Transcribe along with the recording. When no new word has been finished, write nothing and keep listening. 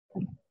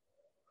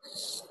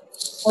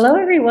Hello,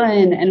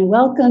 everyone, and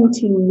welcome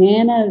to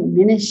Manna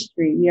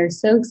Ministry. We are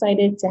so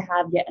excited to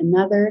have yet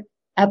another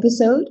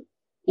episode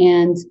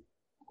and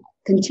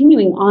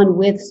continuing on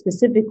with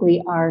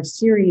specifically our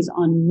series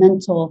on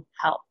mental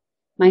health.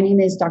 My name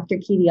is Dr.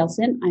 Katie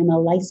Elsen. I'm a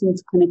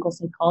licensed clinical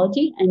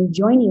psychology, and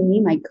joining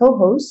me, my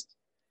co-host.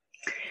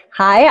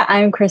 Hi,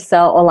 I'm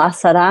Kryssel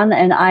Olasaran,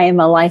 and I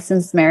am a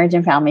licensed marriage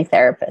and family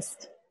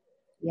therapist.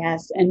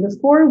 Yes, and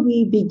before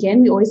we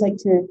begin, we always like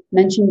to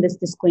mention this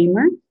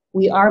disclaimer.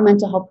 We are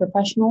mental health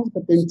professionals,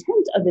 but the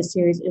intent of this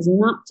series is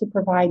not to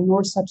provide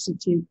nor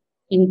substitute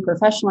any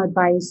professional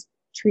advice,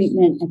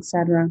 treatment,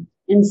 etc.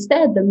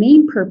 Instead, the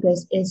main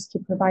purpose is to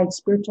provide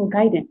spiritual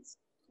guidance.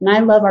 And I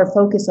love our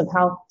focus of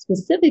how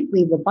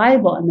specifically the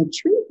Bible and the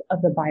truth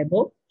of the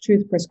Bible,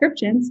 truth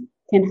prescriptions,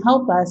 can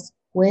help us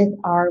with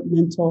our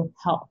mental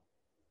health.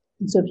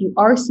 And so if you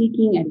are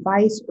seeking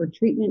advice or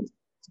treatment,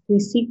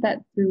 please seek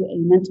that through a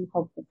mental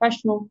health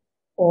professional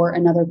or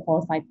another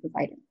qualified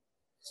provider.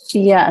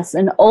 Yes,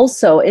 and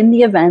also in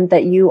the event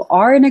that you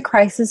are in a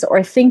crisis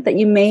or think that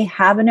you may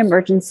have an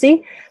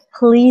emergency,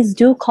 please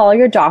do call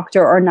your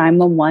doctor or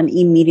 911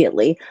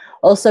 immediately.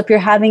 Also, if you're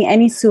having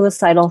any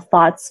suicidal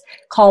thoughts,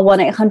 call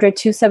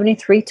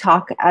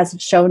 1-800-273-TALK as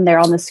shown there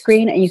on the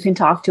screen, and you can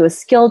talk to a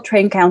skilled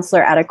trained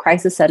counselor at a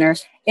crisis center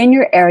in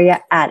your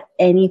area at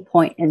any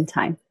point in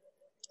time.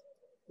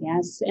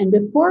 Yes, and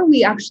before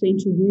we actually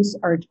introduce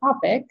our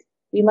topic,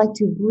 we'd like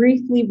to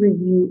briefly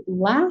review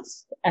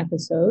last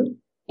episode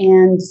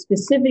and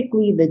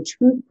specifically the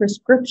truth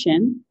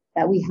prescription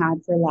that we had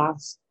for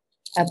last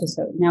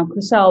episode. Now,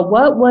 Kryssel,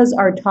 what was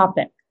our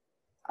topic?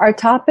 Our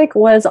topic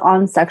was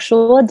on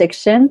sexual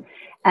addiction,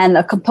 and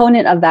a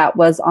component of that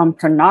was on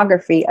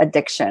pornography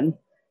addiction.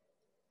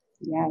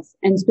 Yes,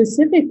 and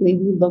specifically,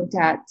 we looked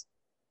at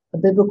a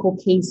biblical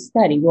case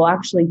study. Well,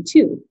 actually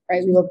two,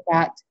 right? We looked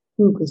at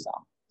who,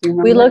 Kryssel?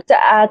 We looked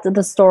at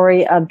the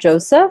story of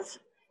Joseph,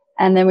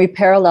 and then we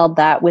paralleled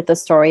that with the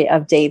story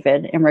of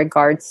David in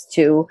regards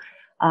to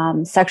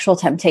sexual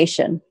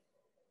temptation.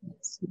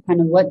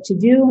 Kind of what to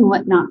do and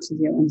what not to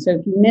do. And so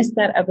if you missed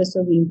that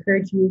episode, we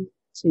encourage you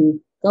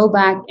to go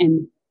back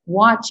and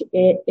watch.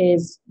 It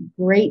is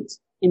great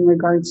in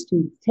regards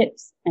to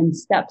tips and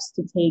steps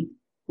to take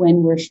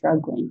when we're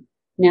struggling.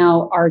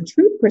 Now, our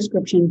truth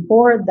prescription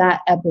for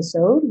that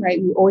episode,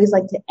 right? We always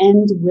like to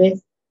end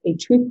with a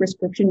truth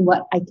prescription,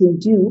 what I can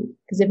do,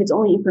 because if it's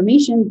only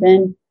information,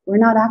 then we're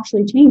not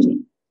actually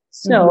changing.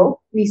 So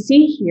we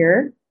see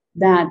here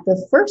that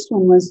the first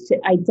one was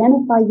to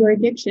identify your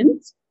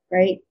addictions,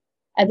 right?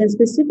 And then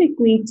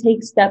specifically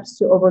take steps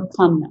to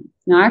overcome them.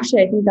 Now,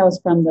 actually, I think that was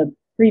from the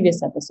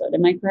previous episode.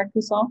 Am I correct,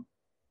 Kryssel?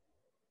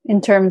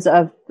 In terms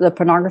of the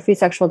pornography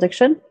sexual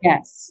addiction?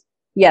 Yes.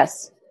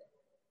 Yes.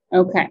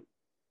 Okay.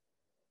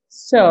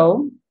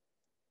 So,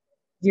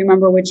 do you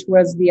remember which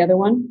was the other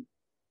one?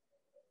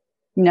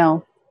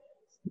 No.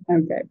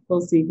 Okay, we'll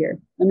see here.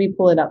 Let me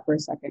pull it up for a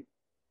second.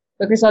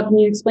 But Kryssel, can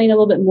you explain a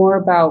little bit more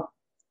about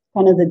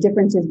kind of the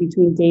differences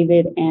between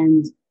David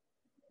and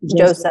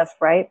Joseph,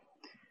 right?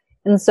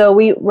 And so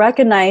we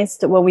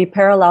recognized when we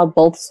paralleled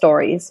both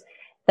stories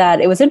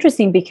that it was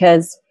interesting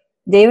because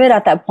David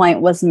at that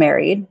point was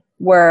married,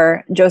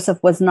 where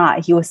Joseph was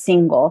not. He was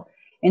single.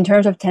 In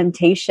terms of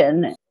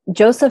temptation,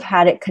 Joseph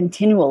had it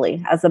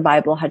continually, as the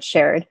Bible had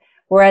shared.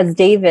 Whereas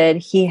David,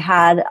 he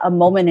had a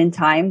moment in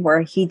time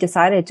where he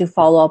decided to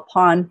follow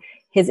upon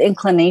his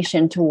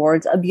inclination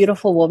towards a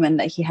beautiful woman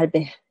that he had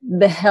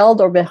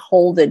beheld or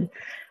beholded.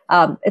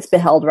 It's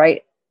beheld,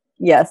 right?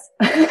 Yes.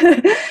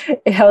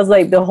 I was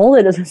like,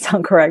 beholded doesn't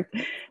sound correct.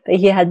 That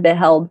he had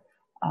beheld.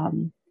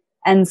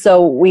 And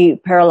so we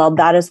paralleled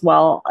that as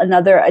well.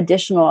 Another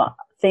additional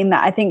thing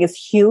that I think is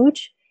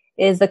huge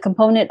is the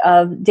component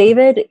of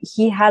David.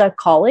 He had a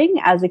calling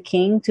as a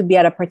king to be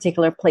at a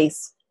particular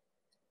place.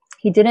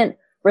 He didn't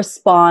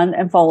respond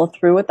and follow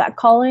through with that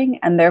calling,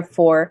 and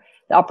therefore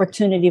the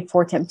opportunity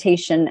for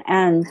temptation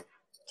and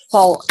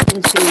fall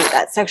into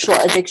that sexual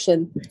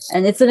addiction.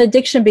 And it's an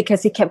addiction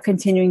because he kept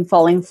continuing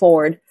falling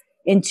forward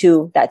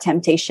into that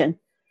temptation.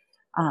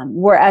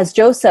 Whereas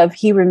Joseph,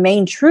 he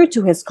remained true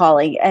to his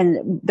calling.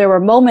 And there were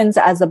moments,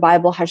 as the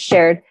Bible has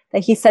shared,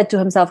 that he said to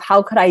himself,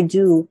 how could I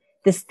do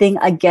this thing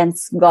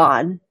against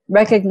God?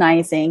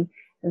 Recognizing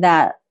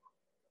that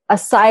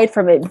aside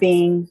from it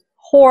being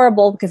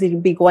horrible because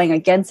he'd be going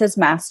against his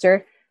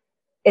master,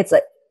 it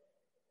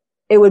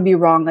would be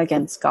wrong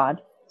against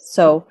God.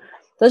 So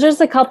those are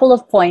just a couple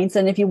of points.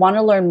 And if you want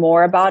to learn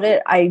more about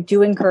it, I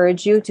do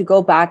encourage you to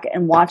go back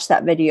and watch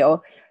that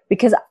video,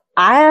 because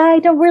I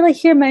don't really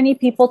hear many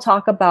people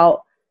talk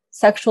about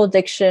sexual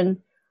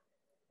addiction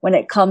when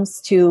it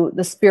comes to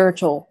the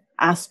spiritual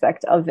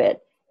aspect of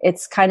it.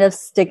 It's kind of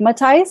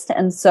stigmatized.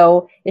 And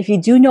so if you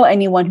do know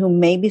anyone who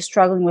may be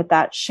struggling with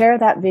that, share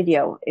that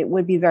video. It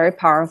would be very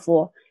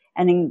powerful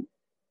and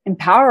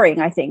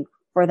empowering, I think,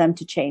 for them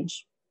to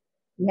change.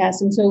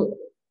 Yes. And so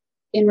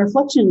in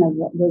reflection of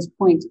those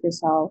points,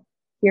 Kryssel,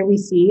 here we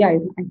see, I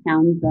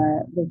found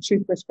the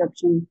truth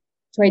prescription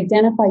to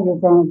identify your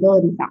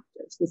vulnerability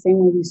factors. The same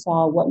way we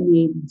saw what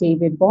made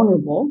David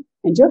vulnerable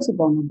and Joseph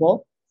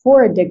vulnerable.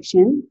 for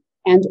addiction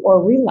and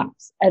or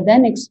relapse, and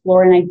then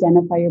explore and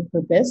identify your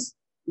purpose,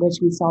 which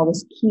we saw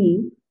was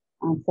key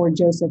for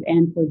Joseph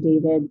and for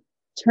David.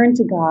 Turn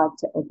to God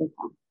to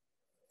overcome.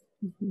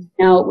 Mm-hmm.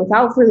 Now,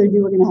 without further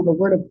ado, we're going to have a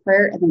word of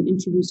prayer and then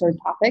introduce our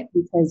topic,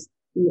 because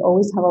we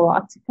always have a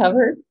lot to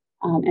cover.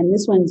 And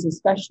this one's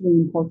especially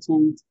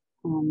important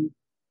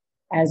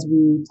as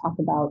we talk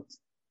about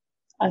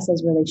us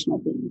as relational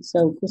beings.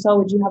 So, Kryssel,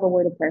 would you have a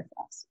word of prayer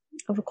for us?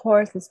 Of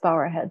course, let's bow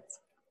our heads.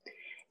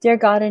 Dear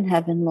God in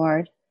heaven,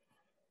 Lord,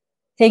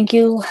 thank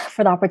you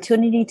for the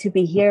opportunity to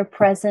be here,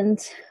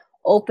 present,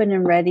 open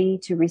and ready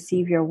to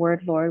receive your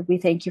word, Lord. We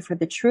thank you for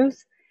the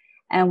truth,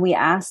 and we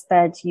ask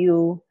that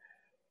you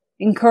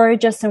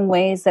encourage us in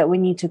ways that we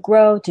need to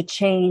grow, to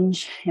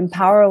change,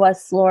 empower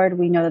us, Lord.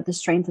 We know that the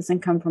strength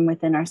doesn't come from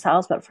within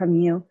ourselves, but from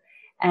you.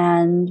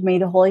 And may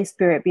the Holy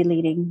Spirit be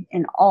leading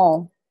in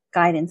all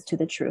guidance to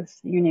the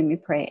truth. In your name we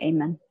pray.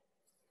 Amen.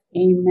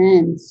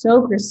 Amen.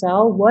 So,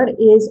 Kryssel, what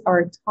is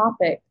our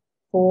topic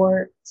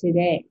for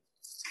today?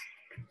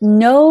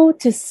 No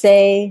to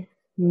say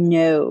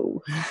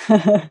no.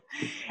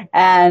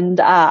 And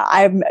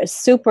I'm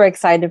super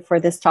excited for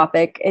this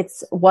topic.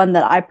 It's one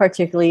that I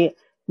particularly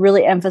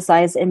really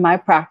emphasize in my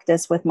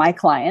practice with my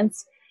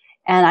clients.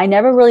 And I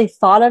never really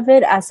thought of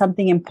it as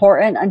something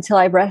important until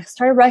I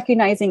started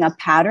recognizing a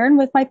pattern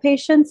with my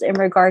patients in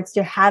regards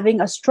to having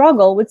a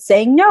struggle with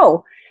saying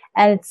no.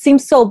 And it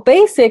seems so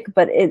basic,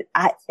 but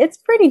it's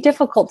pretty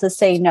difficult to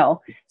say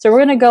no. So we're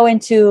going to go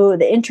into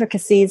the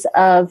intricacies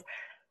of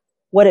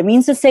what it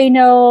means to say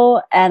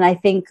no. And I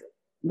think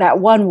that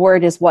one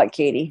word is what,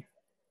 Katie?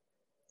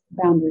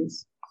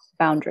 Boundaries.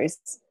 Boundaries.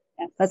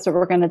 Yes. That's what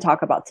we're going to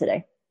talk about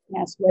today.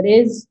 Yes. What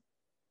is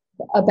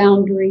a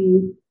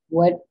boundary?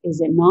 What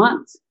is it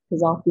not?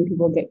 Because often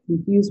people get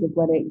confused with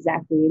what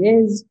exactly it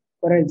is.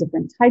 What are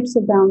different types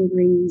of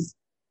boundaries?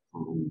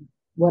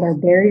 What are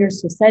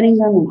barriers to setting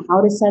them and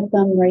how to set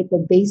them, right?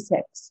 The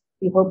basics.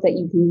 We hope that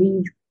you can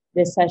leave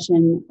this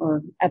session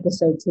or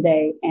episode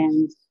today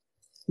and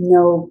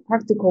know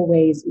practical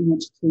ways in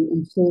which to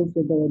improve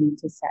your ability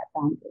to set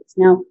boundaries.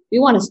 Now, we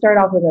want to start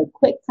off with a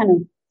quick kind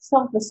of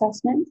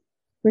self-assessment.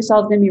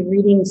 Kryssel is going to be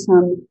reading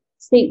some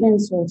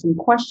statements or some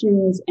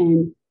questions,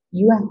 and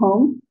you at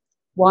home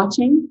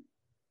watching,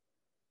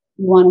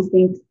 you want to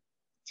think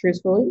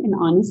truthfully and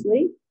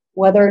honestly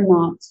whether or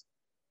not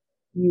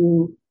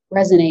you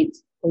resonate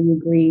or you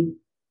agree,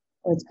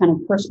 or it's kind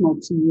of personal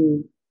to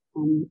you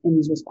in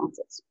these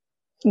responses.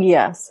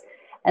 Yes.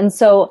 And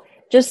so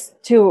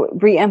just to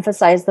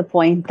re-emphasize the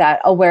point that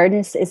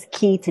awareness is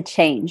key to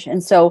change.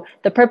 And so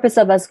the purpose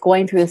of us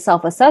going through the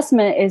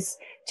self-assessment is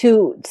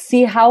to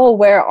see how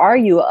aware are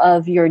you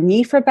of your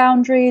need for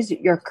boundaries,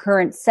 your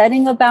current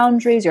setting of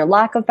boundaries, your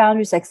lack of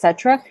boundaries,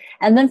 etc.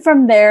 And then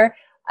from there,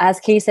 as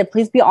Katie said,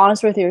 please be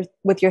honest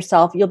with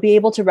yourself. You'll be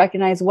able to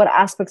recognize what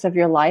aspects of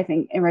your life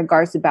in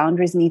regards to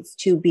boundaries needs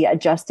to be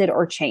adjusted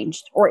or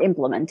changed or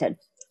implemented.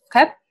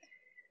 Okay?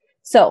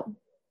 So,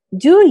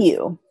 do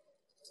you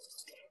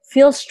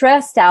feel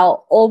stressed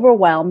out,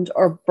 overwhelmed,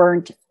 or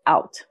burnt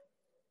out?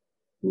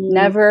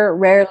 Never,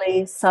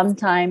 rarely,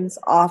 sometimes,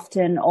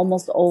 often,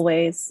 almost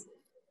always.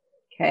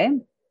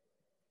 Okay.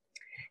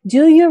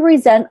 Do you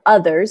resent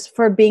others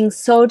for being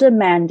so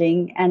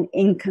demanding and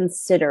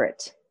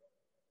inconsiderate?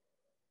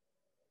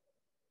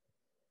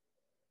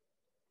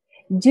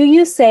 Do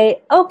you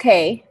say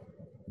okay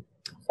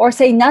or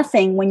say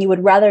nothing when you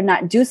would rather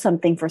not do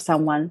something for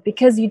someone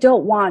because you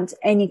don't want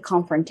any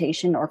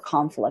confrontation or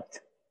conflict?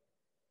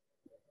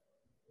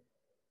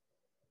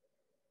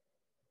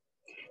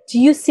 Do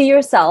you see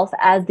yourself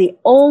as the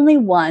only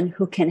one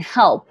who can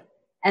help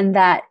and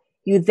that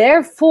you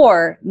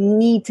therefore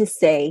need to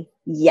say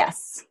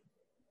yes?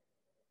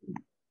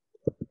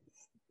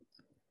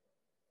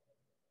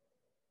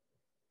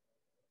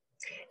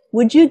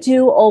 Would you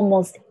do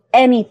almost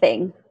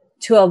anything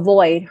to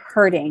avoid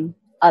hurting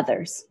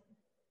others?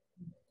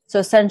 So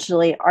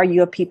essentially, are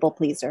you a people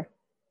pleaser?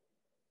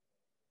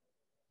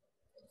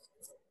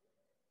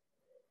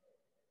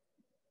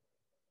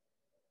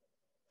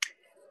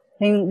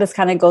 I think this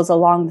kind of goes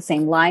along the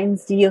same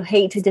lines. Do you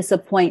hate to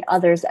disappoint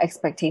others'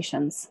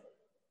 expectations?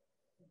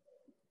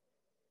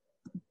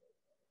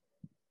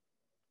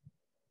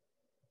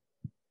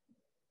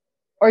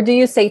 Or do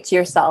you say to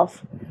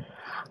yourself,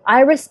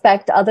 I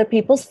respect other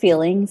people's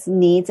feelings,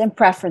 needs, and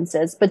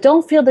preferences, but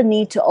don't feel the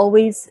need to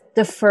always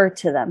defer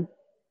to them?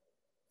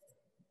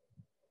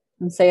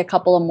 And say a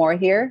couple of more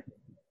here.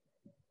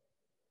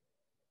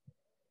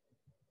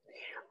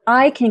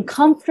 I can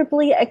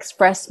comfortably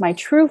express my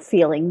true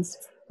feelings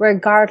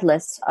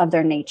regardless of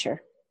their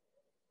nature.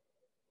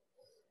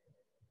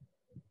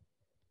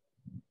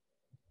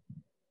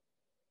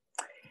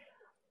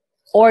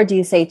 Or do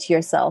you say to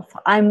yourself,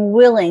 I'm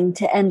willing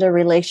to end a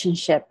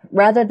relationship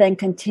rather than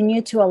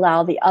continue to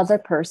allow the other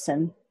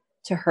person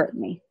to hurt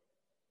me?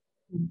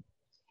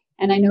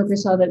 And I know,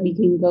 Kryssel, that we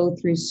can go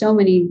through so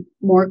many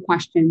more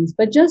questions,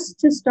 but just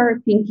to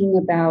start thinking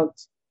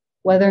about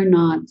whether or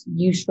not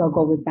you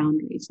struggle with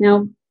boundaries.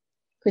 Now,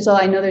 Kryssel,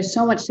 I know there's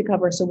so much to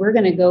cover, so we're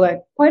going to go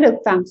at quite a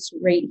fast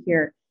rate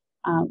here.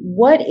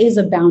 What is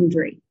a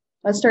boundary?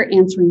 Let's start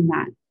answering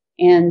that.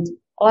 And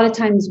a lot of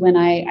times when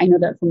I know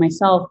that for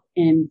myself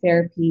in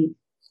therapy,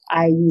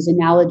 I use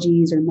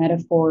analogies or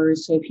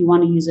metaphors. So if you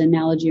want to use an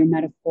analogy or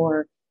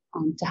metaphor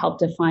to help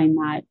define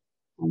that,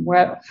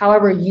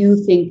 however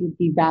you think would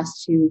be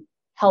best to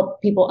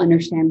help people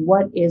understand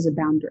what is a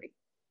boundary.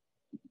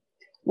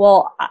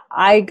 Well,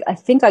 I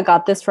think I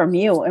got this from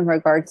you in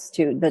regards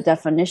to the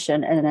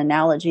definition, and an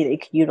analogy that you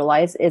can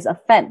utilize is a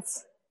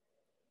fence.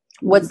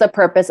 What's the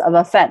purpose of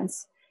a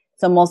fence?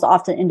 So most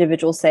often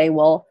individuals say,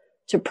 well,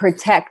 to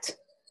protect.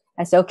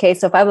 I say, okay,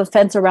 so if I have a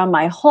fence around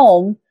my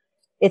home,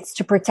 it's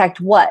to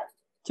protect what?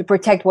 To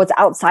protect what's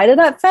outside of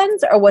that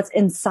fence or what's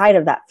inside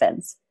of that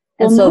fence?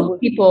 And well, so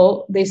most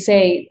people, they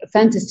say a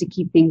fence is to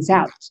keep things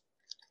out.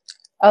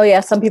 Oh yeah,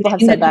 some people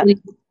have said that.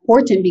 Really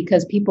important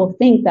because people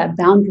think that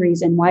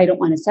boundaries, and why I don't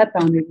want to set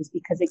boundaries is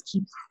because it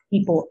keeps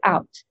people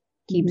out,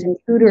 keeps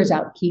intruders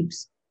out,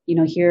 keeps,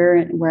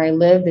 here where I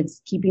live,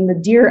 it's keeping the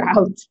deer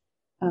out.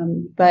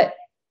 But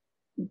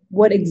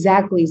what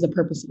exactly is the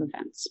purpose of a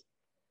fence?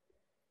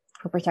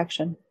 For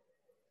protection.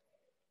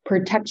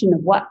 Protection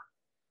of what?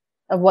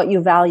 Of what you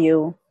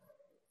value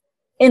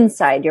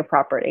inside your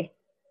property.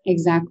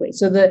 Exactly.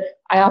 So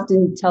I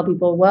often tell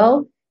people,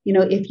 well,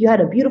 if you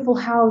had a beautiful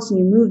house and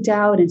you moved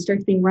out and it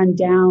starts being run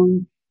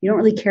down, you don't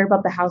really care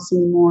about the house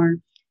anymore.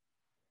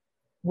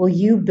 Will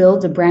you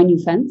build a brand new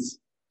fence?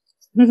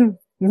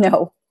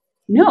 No.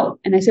 No.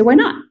 And I say, why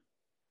not?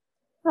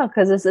 Oh,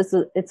 because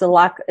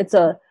it's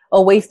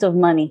a waste of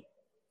money.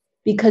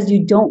 Because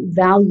you don't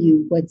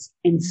value what's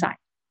inside.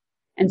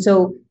 And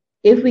so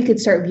if we could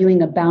start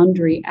viewing a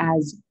boundary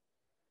as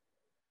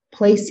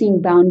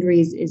placing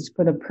boundaries is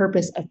for the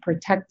purpose of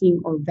protecting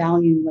or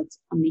valuing what's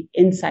on the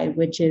inside,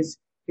 which is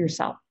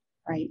yourself,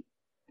 right?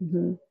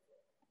 Mm-hmm.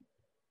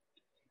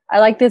 I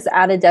like this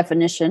added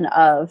definition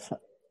of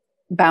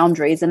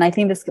boundaries. And I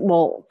think this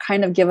will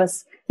kind of give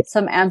us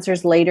some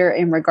answers later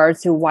in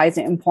regards to why is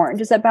it important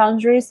to set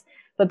boundaries.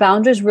 But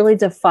boundaries really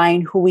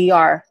define who we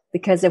are.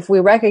 Because if we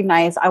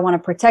recognize, I want to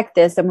protect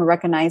this, then we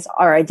recognize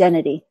our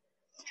identity.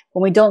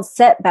 When we don't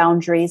set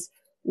boundaries,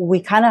 we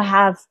kind of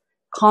have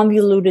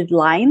convoluted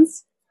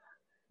lines,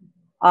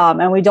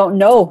 and we don't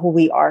know who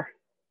we are.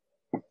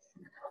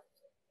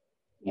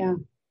 Yeah.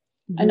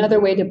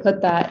 Another way to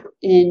put that,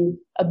 in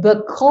a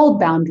book called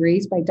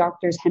Boundaries by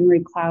Doctors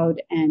Henry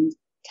Cloud and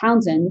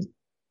Townsend,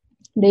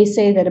 they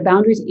say that a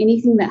boundary is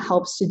anything that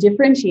helps to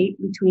differentiate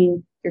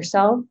between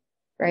yourself,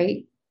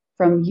 right,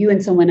 from you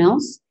and someone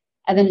else.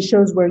 And then it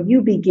shows where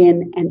you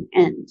begin and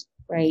end,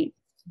 right?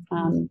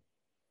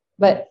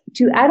 But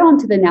to add on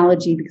to the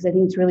analogy, because I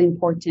think it's really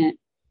important,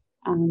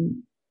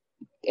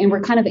 and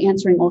we're kind of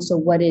answering also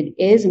what it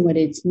is and what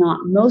it's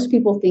not. Most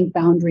people think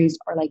boundaries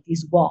are like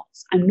these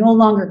walls. I'm no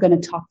longer going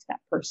to talk to that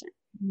person,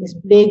 this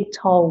big,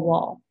 tall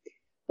wall.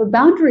 But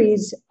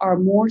boundaries are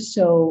more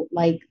so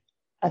like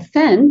a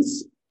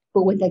fence,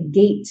 but with a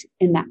gate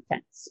in that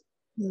fence,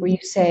 where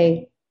you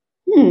say,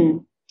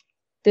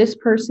 this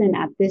person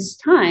at this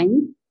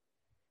time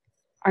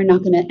are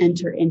not going to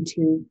enter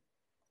into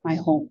my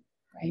home,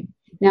 right?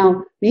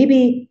 Now,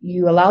 maybe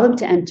you allow them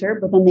to enter,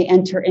 but then they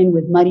enter in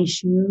with muddy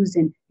shoes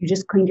and you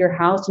just cleaned your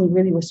house and you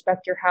really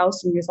respect your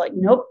house. And you're just like,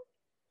 nope.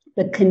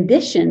 The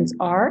conditions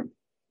are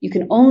you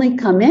can only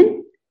come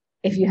in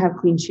if you have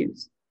clean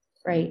shoes,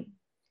 right?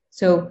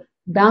 So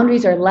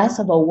boundaries are less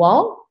of a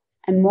wall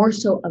and more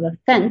so of a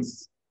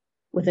fence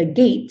with a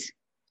gate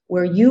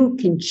where you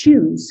can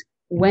choose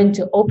when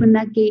to open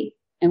that gate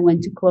and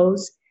when to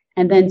close.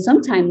 And then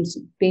sometimes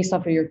based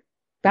off of your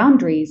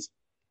boundaries,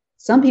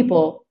 some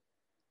people,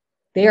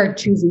 they are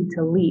choosing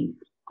to leave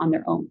on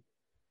their own.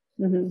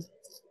 Mm-hmm.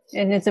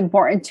 And it's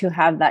important to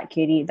have that,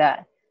 Katie,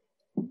 that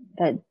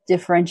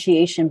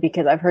differentiation,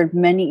 because I've heard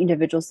many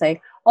individuals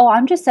say, oh,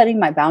 I'm just setting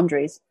my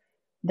boundaries.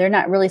 They're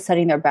not really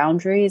setting their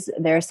boundaries.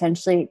 They're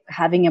essentially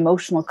having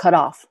emotional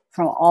cutoff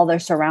from all their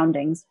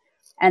surroundings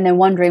and then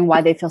wondering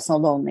why they feel so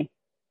lonely.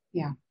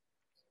 Yeah.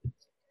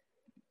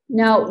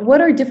 Now, what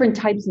are different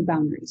types of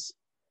boundaries?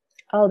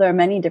 Oh, there are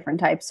many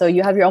different types. So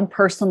you have your own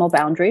personal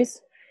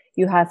boundaries.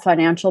 You have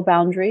financial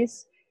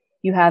boundaries.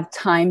 You have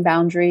time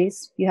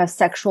boundaries. You have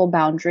sexual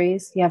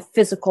boundaries. You have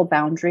physical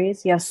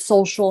boundaries. You have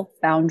social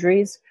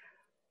boundaries.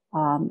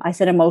 I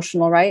said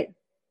emotional, right?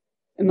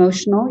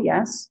 Emotional,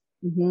 yes.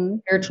 Mm-hmm.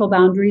 Spiritual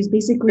boundaries,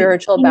 basically.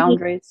 Spiritual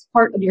boundaries.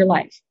 Part of your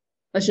life.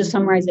 Let's just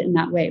summarize it in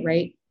that way,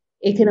 right?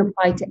 It can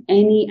apply to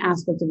any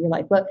aspect of your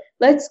life. But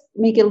let's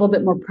make it a little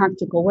bit more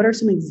practical. What are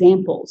some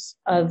examples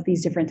of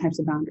these different types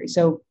of boundaries?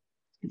 So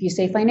if you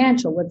say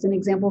financial, what's an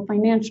example of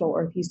financial?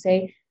 Or if you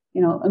say,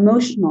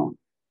 emotional,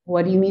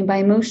 what do you mean by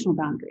emotional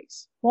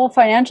boundaries? Well,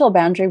 financial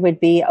boundary would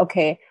be,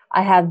 okay,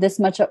 I have this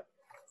much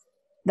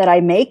that I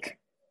make.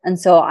 And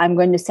so I'm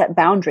going to set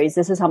boundaries.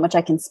 This is how much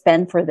I can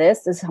spend for this.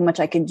 This is how much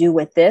I can do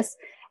with this.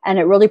 And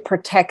it really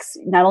protects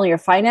not only your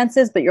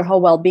finances, but your whole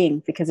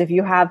well-being. Because if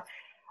you have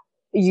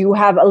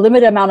a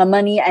limited amount of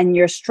money and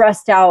you're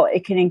stressed out,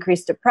 it can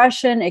increase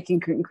depression. It can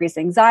increase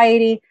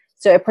anxiety.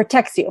 So it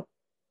protects you.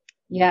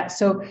 Yeah.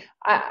 So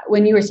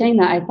when you were saying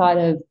that, I thought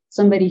of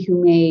somebody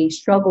who may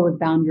struggle with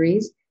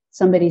boundaries,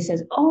 somebody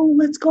says, oh,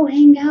 let's go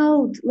hang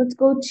out. Let's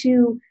go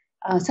to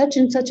such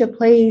and such a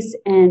place.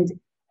 And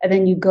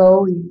then you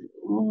go and,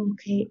 oh,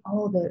 okay,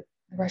 oh, the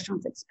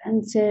restaurant's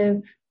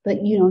expensive,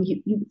 but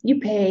you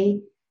pay.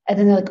 And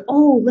then they're like,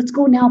 oh, let's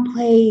go now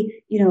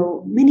play,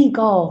 mini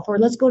golf, or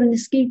let's go to an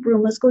escape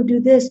room. Let's go do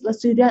this. Let's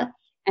do that.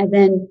 And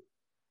then,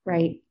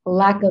 right,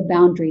 lack of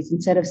boundaries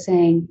instead of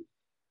saying,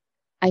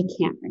 I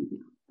can't right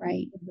now,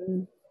 right?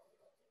 Mm-hmm.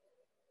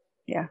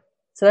 Yeah.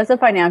 So that's a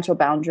financial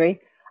boundary.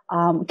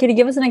 Can you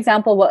give us an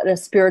example of what a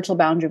spiritual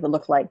boundary would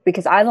look like?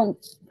 Because I don't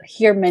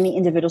hear many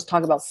individuals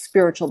talk about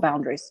spiritual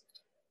boundaries.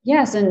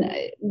 Yes, and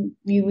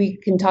we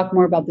can talk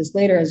more about this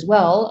later as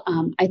well.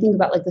 I think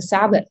about like the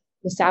Sabbath.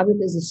 The Sabbath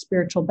is a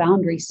spiritual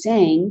boundary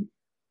saying,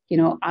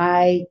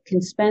 I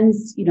can spend,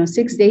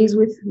 6 days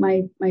with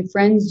my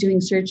friends doing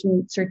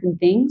certain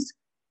things,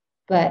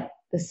 but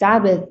the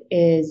Sabbath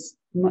is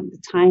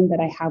the time that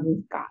I have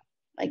with God.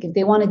 Like if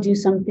they want to do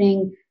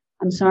something,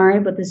 I'm sorry,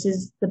 but this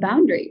is the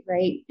boundary,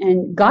 right?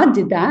 And God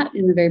did that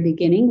in the very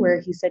beginning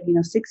where he said,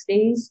 6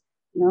 days,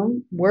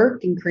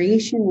 work and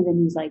creation. And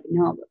then he's like,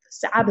 no, but the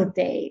Sabbath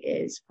day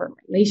is for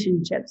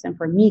relationships and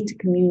for me to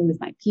commune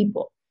with my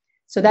people.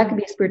 So that could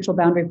be a spiritual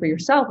boundary for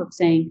yourself of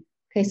saying,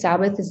 okay,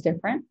 Sabbath is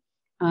different.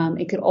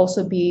 It could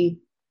also be,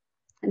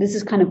 and this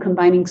is kind of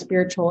combining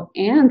spiritual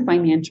and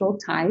financial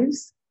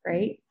tithes,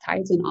 right?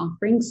 Tithes and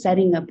offerings,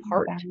 setting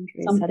apart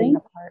something. Setting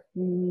apart.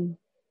 Mm.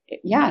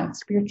 Yeah,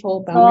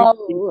 spiritual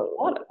boundary.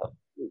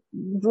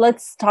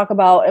 Let's talk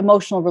about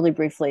emotional really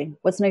briefly.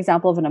 What's an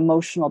example of an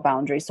emotional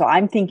boundary? So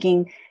I'm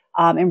thinking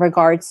in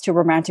regards to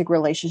romantic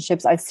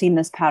relationships, I've seen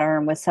this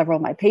pattern with several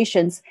of my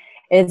patients,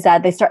 is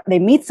that they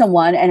meet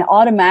someone and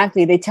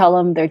automatically they tell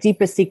them their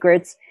deepest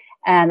secrets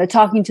and they're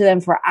talking to them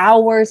for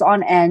hours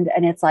on end.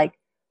 And it's like,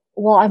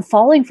 well, I'm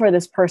falling for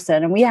this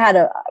person. And we had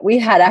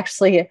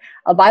actually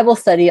a Bible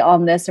study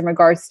on this in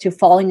regards to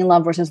falling in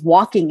love versus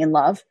walking in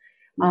love.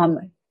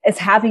 It's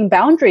having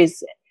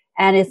boundaries.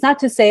 And it's not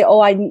to say,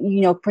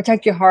 oh,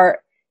 protect your heart,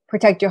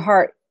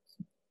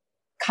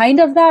 kind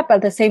of that. But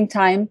at the same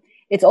time,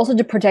 it's also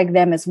to protect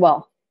them as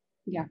well.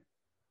 Yeah.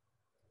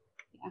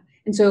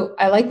 And so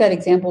I like that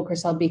example,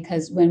 Kryssel,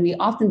 because when we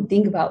often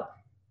think about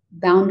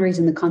boundaries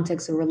in the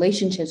context of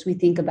relationships, we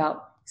think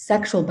about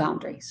sexual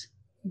boundaries,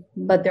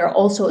 but there are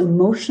also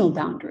emotional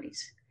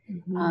boundaries.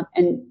 Mm-hmm.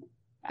 And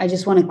I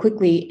just want to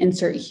quickly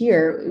insert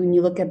here, when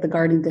you look at the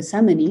Garden of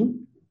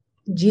Gethsemane,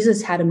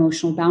 Jesus had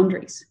emotional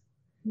boundaries.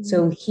 Mm-hmm.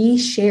 So he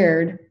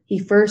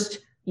first,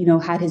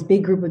 had his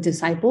big group of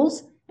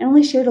disciples and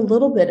only shared a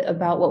little bit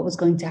about what was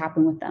going to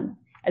happen with them.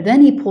 And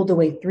then he pulled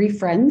away 3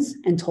 friends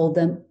and told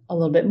them a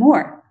little bit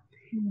more.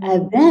 Mm-hmm.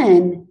 And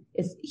then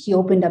he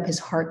opened up his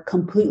heart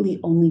completely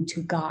only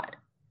to God.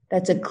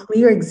 That's a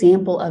clear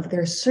example of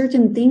there are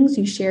certain things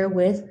you share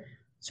with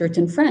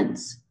certain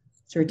friends,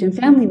 certain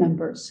family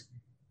members,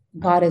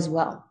 God as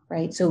well,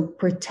 right? So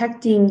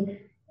protecting,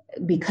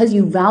 because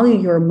you value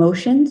your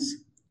emotions,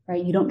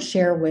 right? You don't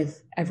share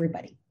with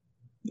everybody.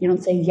 You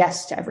don't say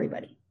yes to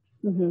everybody.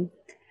 Mm-hmm.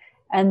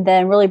 And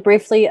then really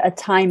briefly, a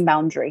time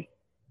boundary.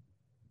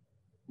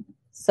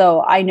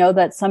 So I know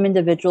that some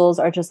individuals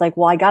are just like,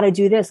 well, I got to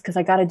do this because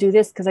I got to do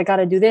this because I got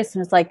to do this.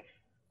 And it's like,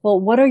 well,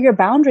 what are your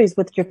boundaries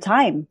with your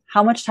time?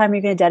 How much time are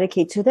you going to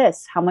dedicate to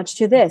this? How much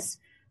to this?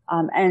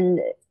 And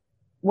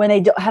when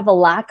they don't have a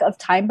lack of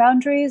time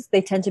boundaries,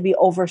 they tend to be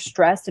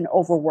overstressed and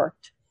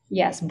overworked.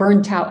 Yes,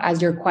 burnt out, as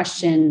your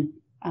question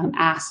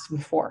asked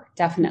before,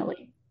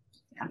 definitely.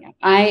 Yeah.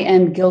 I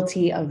am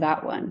guilty of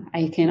that one.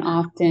 I can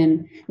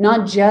often,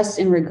 not just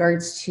in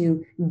regards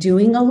to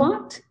doing a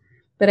lot,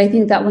 but I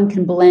think that one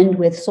can blend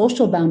with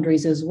social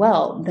boundaries as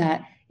well.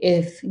 That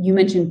if you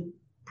mentioned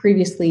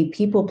previously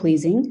people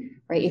pleasing,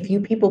 right? If you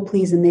people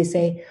please and they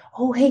say,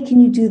 oh, hey, can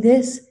you do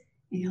this?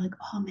 And you're like,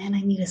 oh man,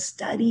 I need to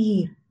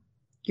study.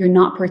 You're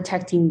not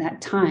protecting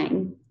that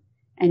time.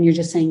 And you're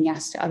just saying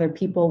yes to other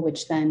people,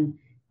 which then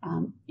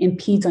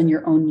impedes on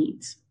your own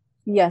needs.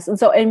 Yes. And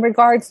so in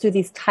regards to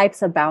these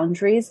types of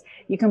boundaries,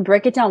 you can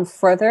break it down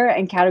further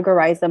and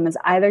categorize them as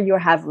either you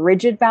have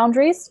rigid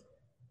boundaries,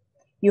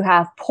 you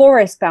have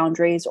porous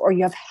boundaries, or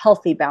you have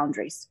healthy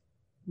boundaries.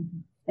 Mm-hmm.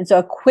 And so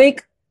a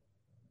quick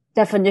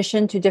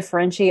definition to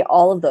differentiate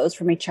all of those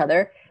from each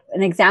other.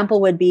 An example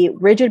would be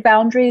rigid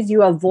boundaries.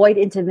 You avoid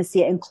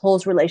intimacy and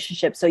close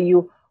relationships. So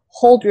you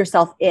hold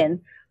yourself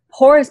in.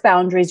 Porous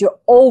boundaries, you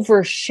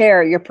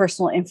overshare your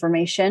personal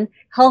information.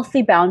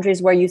 Healthy boundaries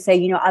where you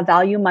say, I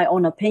value my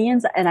own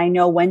opinions and I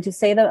know when to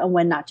say them and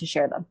when not to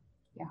share them.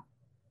 Yeah.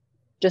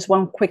 Just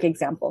one quick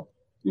example.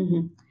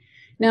 Mm-hmm.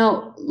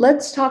 Now,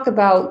 let's talk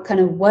about kind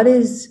of why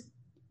is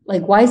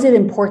it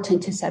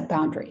important to set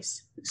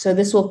boundaries? So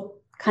this will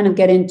kind of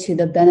get into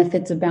the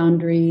benefits of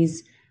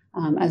boundaries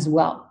as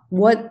well.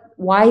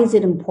 Why is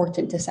it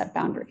important to set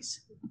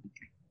boundaries?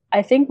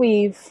 I think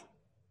we've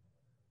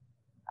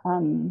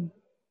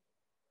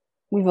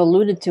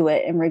alluded to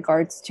it in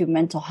regards to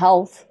mental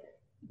health,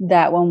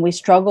 that when we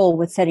struggle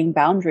with setting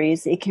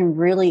boundaries, it can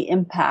really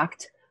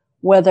impact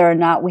whether or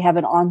not we have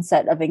an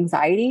onset of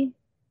anxiety,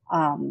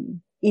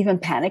 even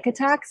panic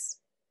attacks.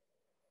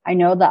 I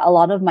know that a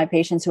lot of my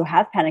patients who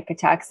have panic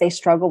attacks, they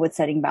struggle with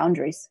setting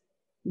boundaries.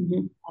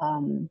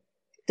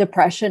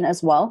 Depression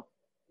as well.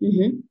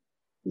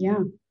 Yeah.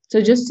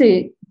 So just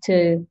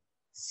to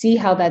see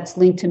how that's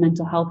linked to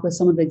mental health with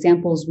some of the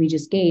examples we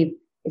just gave,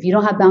 if you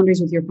don't have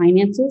boundaries with your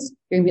finances,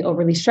 you're going to be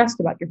overly stressed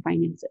about your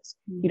finances.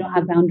 If you don't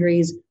have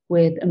boundaries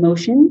with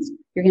emotions,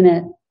 you're going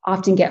to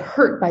often get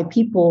hurt by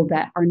people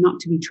that are not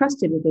to be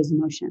trusted with those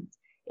emotions.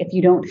 If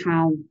you don't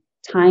have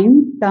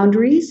time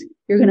boundaries,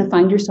 you're going to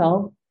find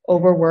yourself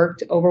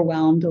overworked,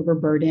 overwhelmed,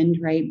 overburdened,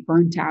 right?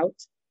 Burnt out.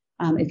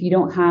 If you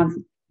don't have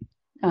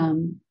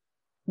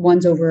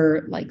ones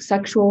over like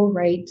sexual,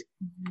 right?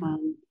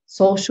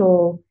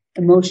 Social,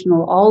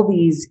 emotional, all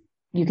these,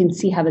 you can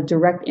see have a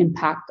direct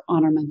impact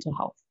on our mental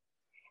health.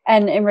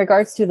 And in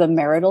regards to the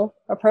marital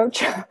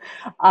approach,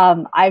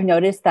 I've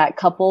noticed that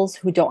couples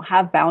who don't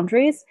have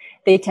boundaries,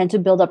 they tend to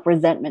build up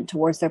resentment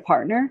towards their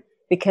partner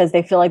because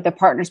they feel like the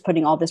partner's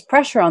putting all this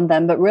pressure on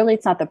them, but really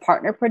it's not the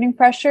partner putting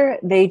pressure.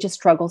 They just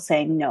struggle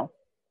saying no.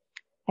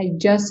 I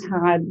just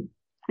had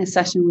a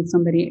session with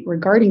somebody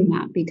regarding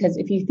that, because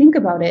if you think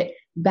about it,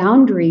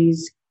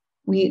 boundaries,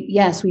 we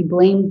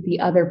blame the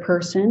other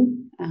person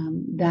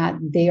that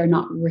they are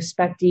not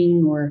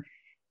respecting,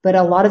 but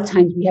a lot of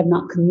times we have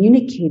not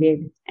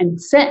communicated and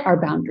set our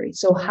boundaries.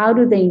 So how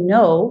do they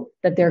know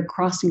that they're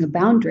crossing a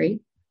boundary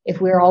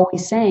if we're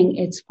always saying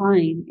it's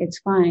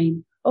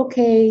fine,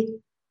 okay,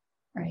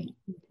 right?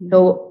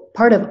 So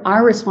part of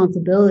our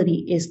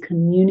responsibility is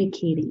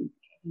communicating,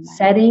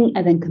 setting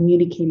and then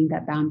communicating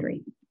that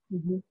boundary.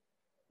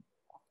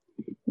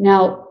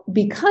 Now,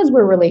 because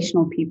we're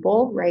relational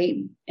people,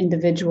 right,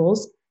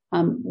 individuals,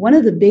 one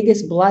of the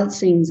biggest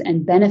blessings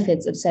and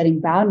benefits of setting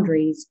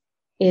boundaries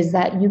is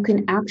that you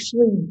can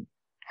actually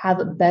have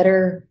a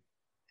better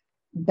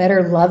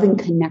love and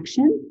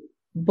connection,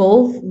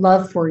 both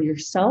love for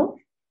yourself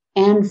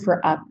and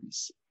for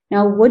others.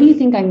 Now, what do you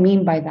think I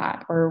mean by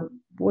that? Or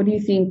what do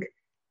you think,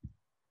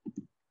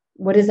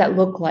 what does that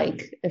look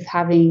like of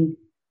having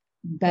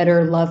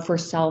better love for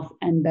self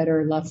and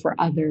better love for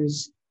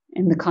others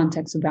in the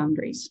context of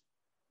boundaries?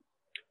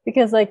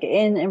 Because like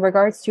in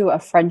regards to a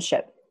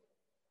friendship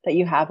that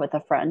you have with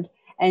a friend,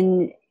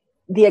 and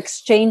the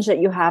exchange that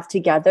you have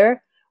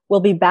together will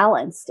be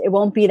balanced. It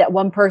won't be that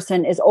one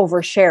person is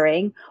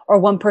oversharing or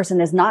one person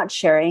is not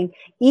sharing.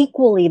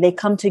 Equally, they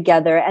come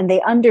together and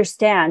they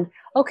understand,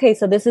 okay,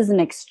 so this is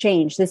an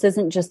exchange. This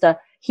isn't just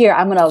here,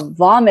 I'm going to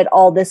vomit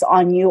all this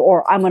on you,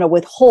 or I'm going to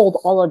withhold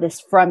all of this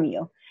from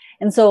you.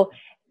 And so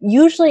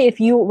usually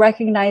if you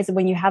recognize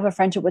when you have a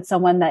friendship with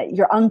someone that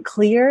you're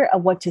unclear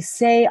of what to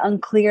say,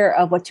 unclear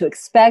of what to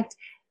expect,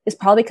 it's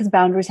probably because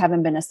boundaries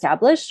haven't been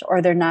established, or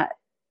you're not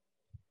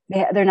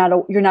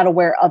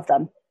aware of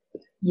them.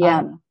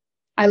 Yeah.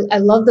 I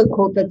love the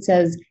quote that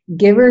says,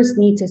 givers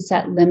need to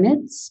set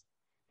limits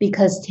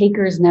because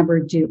takers never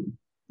do.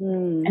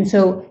 And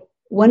so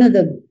one of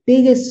the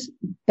biggest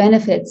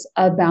benefits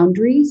of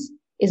boundaries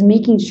is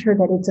making sure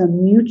that it's a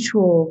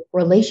mutual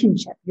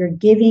relationship. You're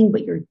giving,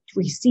 but you're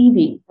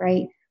receiving,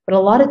 right? But a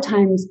lot of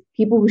times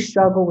people who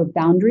struggle with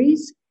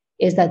boundaries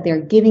is that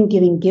they're giving,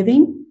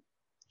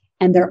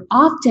 and they're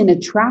often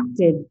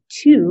attracted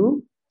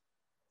to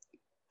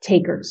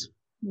takers.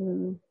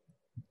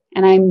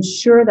 And I'm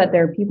sure that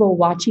there are people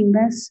watching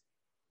this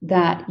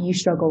that you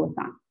struggle with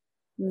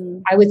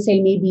that. I would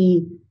say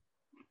maybe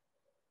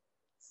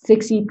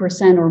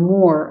 60% or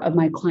more of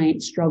my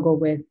clients struggle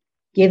with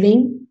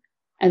giving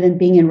and then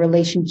being in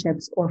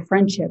relationships or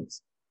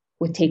friendships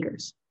with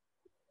takers.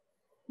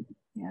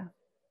 Yeah.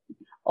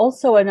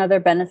 Also,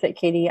 another benefit,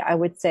 Katie, I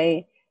would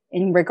say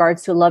in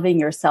regards to loving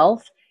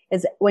yourself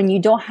is when you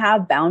don't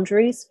have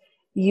boundaries,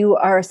 you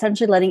are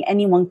essentially letting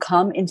anyone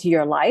come into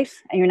your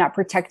life and you're not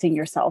protecting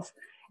yourself.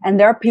 And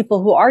there are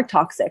people who are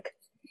toxic.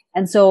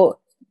 And so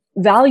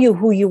value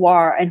who you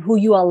are and who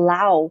you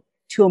allow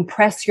to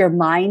impress your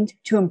mind,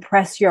 to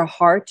impress your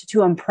heart,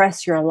 to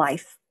impress your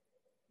life.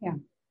 Yeah.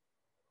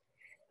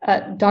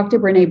 Dr.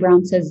 Brené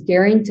Brown says,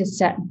 daring to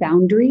set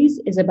boundaries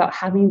is about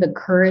having the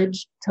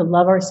courage to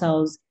love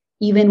ourselves,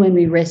 even when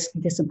we risk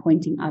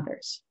disappointing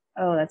others.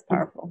 Oh, that's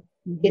powerful.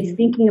 It's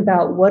thinking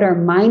about what are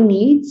my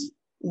needs,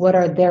 what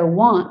are their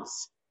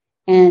wants,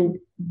 and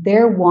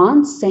their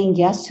wants, saying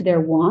yes to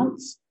their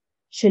wants,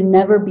 should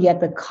never be at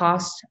the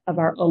cost of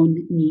our own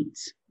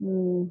needs.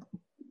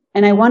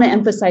 And I want to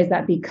emphasize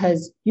that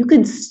because you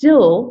can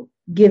still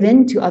give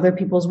in to other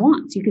people's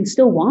wants. You can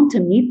still want to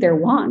meet their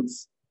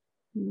wants,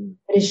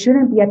 but it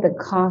shouldn't be at the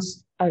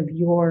cost of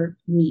your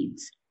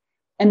needs.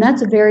 And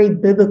that's very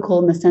biblical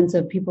in the sense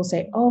of people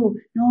say, oh,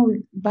 no,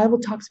 the Bible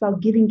talks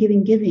about giving.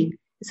 It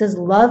says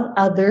love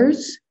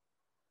others.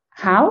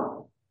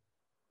 How?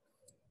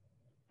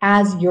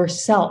 As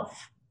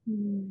yourself.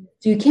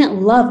 So you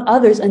can't love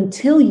others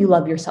until you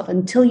love yourself,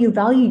 until you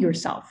value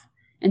yourself.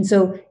 And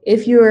so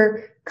if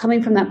you're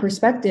coming from that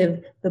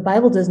perspective, the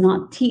Bible does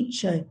not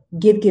teach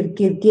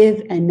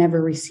give, and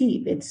never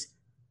receive. It's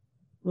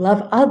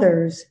love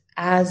others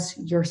as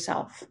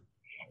yourself.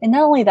 And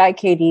not only that,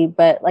 Katie,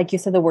 but like you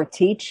said, the word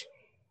teach,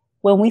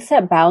 when we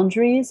set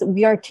boundaries,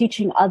 we are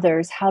teaching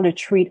others how to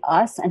treat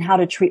us and how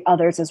to treat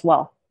others as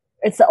well.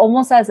 It's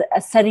almost as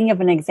a setting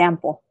of an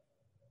example.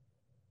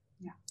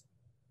 Yeah.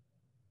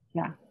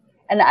 Yeah.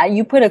 And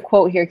you put a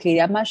quote here, Katie.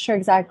 I'm not sure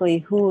exactly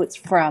who it's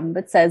from,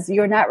 but it says,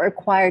 "You're not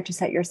required to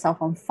set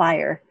yourself on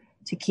fire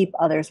to keep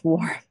others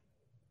warm."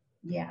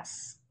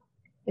 Yes,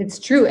 it's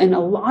true. And a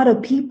lot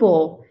of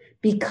people,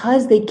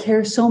 because they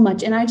care so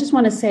much, and I just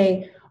want to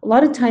say, a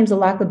lot of times the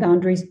lack of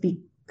boundaries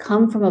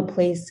come from a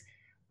place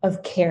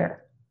of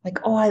care. Like,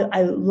 oh,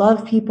 I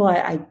love people.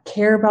 I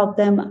care about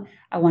them.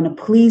 I want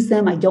to please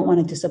them. I don't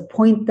want to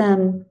disappoint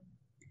them.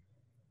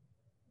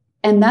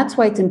 And that's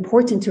why it's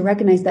important to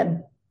recognize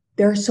that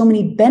there are so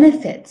many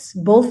benefits,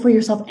 both for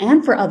yourself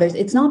and for others.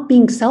 It's not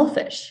being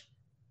selfish.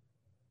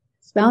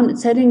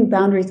 Setting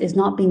boundaries is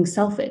not being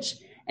selfish.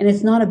 And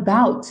it's not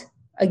about,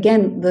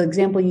 again, the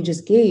example you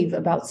just gave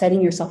about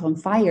setting yourself on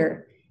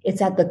fire.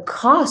 It's at the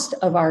cost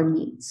of our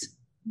needs.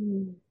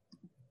 Mm.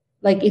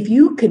 Like if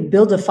you could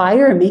build a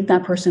fire and make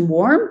that person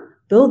warm,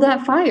 build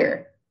that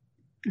fire,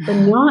 but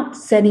not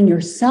setting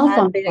yourself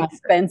on fire. At the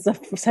expense of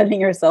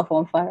setting yourself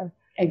on fire.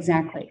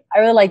 Exactly. I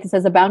really like this.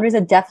 As a boundary is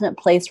a definite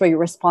place where your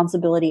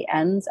responsibility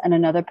ends and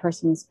another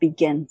person's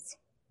begins.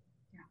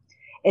 Yeah.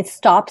 It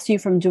stops you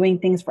from doing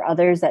things for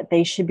others that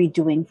they should be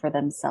doing for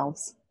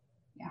themselves.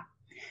 Yeah.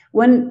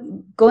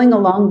 When going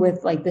along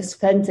with like this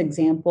fence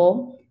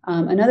example,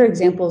 another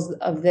example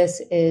of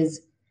this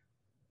is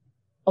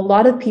a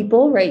lot of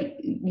people, right?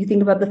 You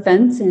think about the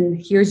fence and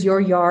here's your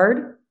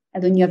yard,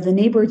 and then you have the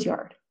neighbor's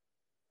yard.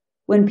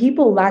 When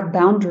people lack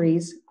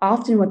boundaries,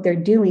 often what they're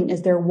doing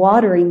is they're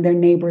watering their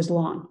neighbor's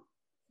lawn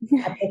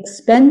at the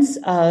expense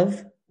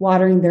of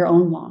watering their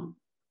own lawn.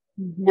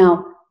 Mm-hmm.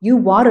 Now, you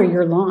water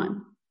your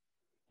lawn.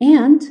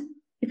 And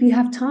if you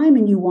have time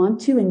and you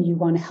want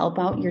to help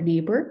out your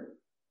neighbor,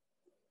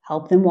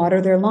 help them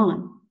water their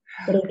lawn.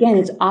 But again,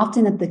 it's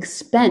often at the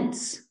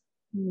expense.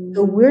 Mm-hmm.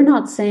 So we're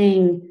not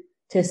saying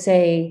to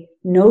say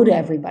no to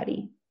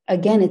everybody.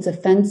 Again, it's a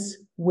fence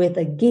with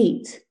a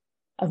gate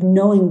of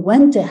knowing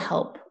when to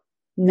help,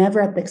 never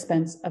at the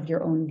expense of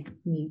your own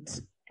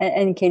needs.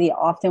 And Katie,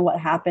 often what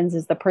happens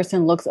is the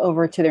person looks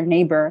over to their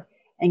neighbor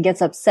and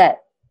gets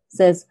upset,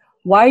 says,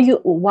 why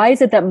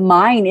is it that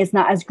mine is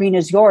not as green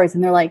as yours?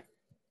 And they're like,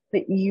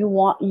 but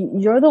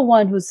you're the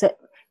one who said,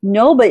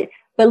 no, but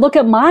look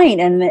at mine.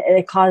 And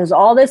it causes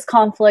all this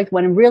conflict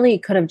when really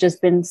it could have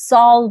just been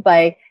solved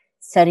by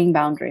setting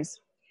boundaries.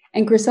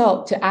 And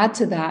Kryssel, to add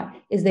to that,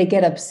 is they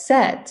get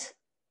upset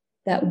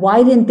that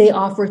why didn't they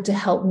offer to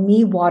help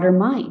me water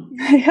mine?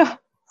 Yeah.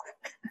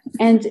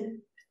 And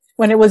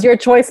when it was your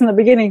choice in the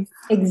beginning.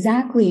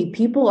 Exactly.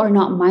 People are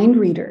not mind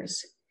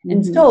readers. Mm-hmm.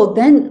 And so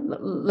then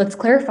let's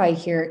clarify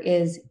here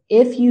is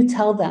if you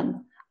tell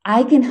them,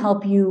 I can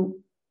help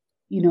you,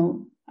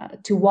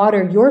 to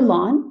water your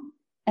lawn,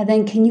 and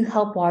then can you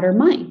help water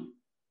mine?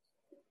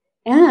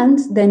 And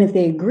then if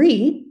they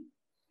agree,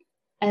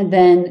 and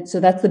then, so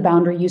that's the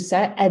boundary you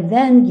set, and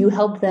then you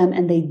help them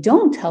and they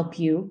don't help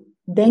you,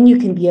 then you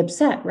can be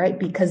upset, right?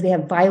 Because they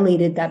have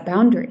violated that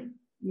boundary.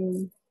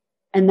 Mm.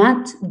 And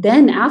that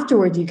then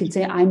afterwards you can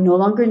say, I'm no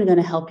longer going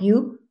to help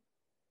you,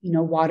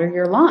 water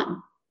your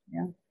lawn.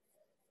 Yeah.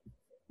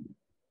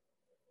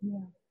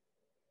 Yeah.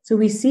 So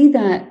we see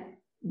that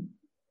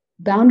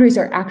boundaries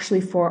are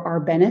actually for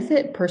our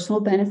benefit, personal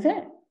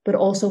benefit, but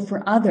also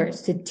for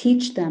others to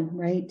teach them,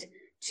 right?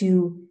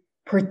 To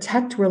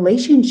protect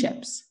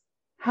relationships.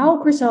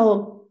 How,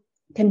 Kryssel,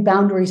 can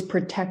boundaries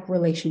protect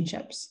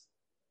relationships?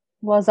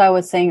 Well, as I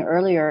was saying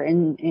earlier,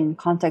 in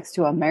context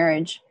to a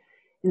marriage,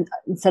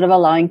 instead of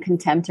allowing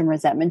contempt and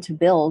resentment to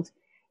build,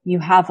 you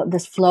have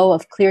this flow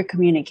of clear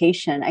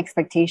communication.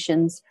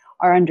 Expectations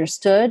are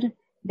understood,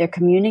 they're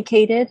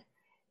communicated,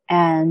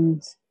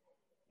 and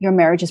your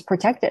marriage is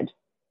protected.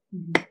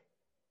 Mm-hmm.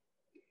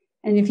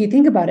 And if you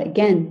think about it,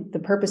 again, the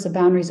purpose of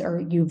boundaries are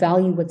you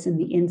value what's in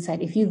the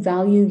inside. If you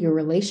value your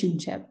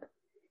relationship,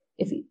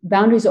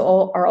 boundaries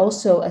are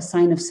also a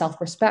sign of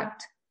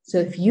self-respect. So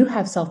if you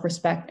have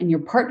self-respect and your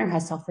partner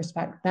has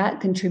self-respect, that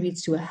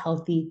contributes to a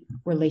healthy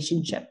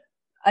relationship.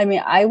 I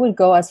mean, I would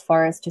go as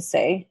far as to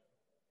say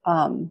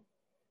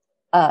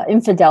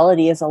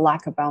infidelity is a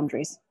lack of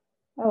boundaries.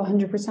 Oh,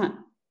 100%.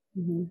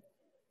 Mm-hmm.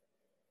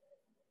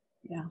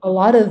 Yeah. A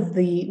lot of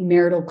the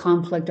marital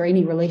conflict or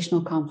any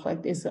relational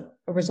conflict is a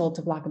result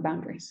of lack of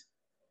boundaries.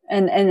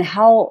 And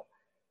how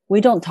we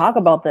don't talk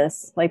about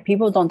this. Like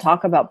people don't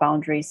talk about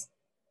boundaries,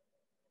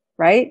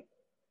 right?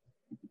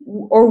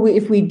 Or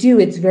if we do,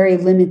 it's very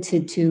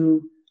limited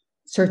to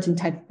certain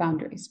type of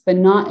boundaries, but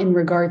not in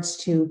regards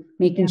to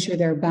making sure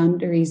there are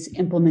boundaries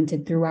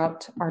implemented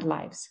throughout our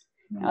lives.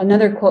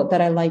 Another quote that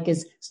I like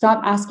is,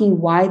 stop asking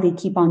why they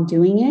keep on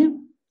doing it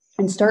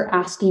and start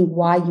asking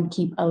why you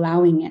keep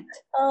allowing it.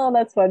 Oh,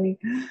 that's funny.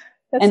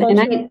 That's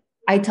and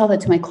I tell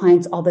that to my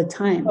clients all the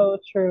time. Oh,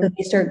 true. So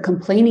they start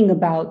complaining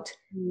about,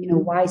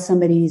 why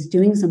somebody is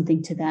doing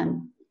something to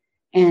them.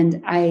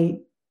 And I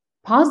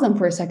pause them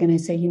for a second. I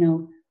say,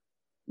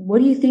 what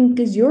do you think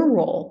is your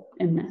role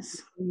in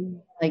this?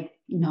 Like,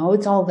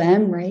 it's all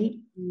them, right?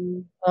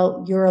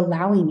 Well, you're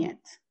allowing it.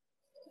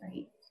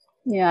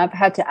 Yeah, I've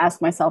had to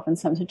ask myself in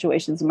some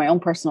situations in my own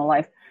personal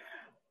life,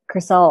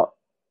 Kryssel,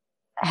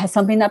 has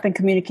something not been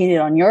communicated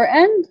on your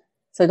end?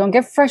 So don't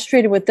get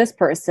frustrated with this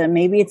person.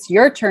 Maybe it's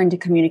your turn to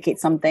communicate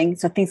something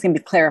so things can be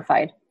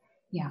clarified.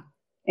 Yeah.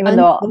 Even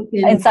though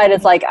Unspoken. inside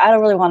it's like, I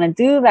don't really want to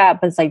do that,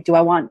 but it's like, do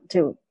I want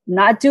to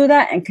not do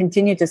that and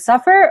continue to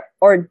suffer,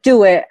 or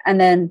do it and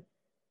then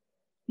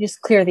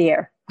just clear the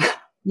air?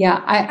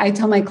 Yeah. I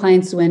tell my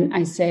clients when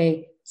I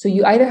say, so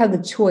you either have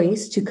the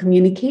choice to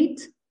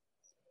communicate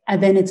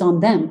and then it's on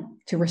them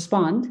to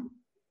respond.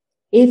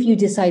 If you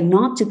decide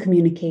not to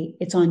communicate,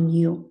 it's on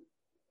you.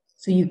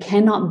 So you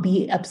cannot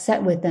be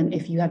upset with them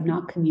if you have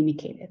not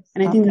communicated.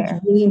 And I think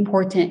that's really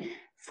important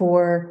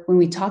for when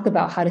we talk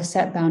about how to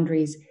set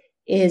boundaries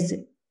is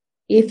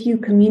if you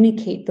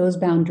communicate those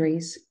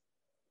boundaries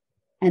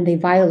and they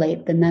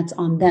violate, then that's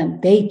on them.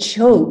 They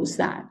chose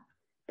that.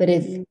 But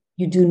if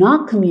you do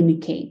not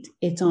communicate,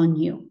 it's on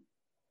you.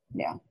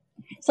 Yeah.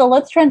 So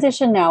let's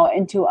transition now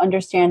into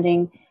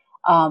understanding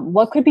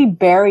what could be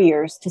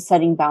barriers to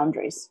setting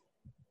boundaries,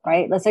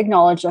 right? Let's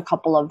acknowledge a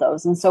couple of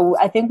those. And so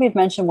I think we've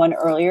mentioned one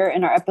earlier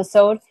in our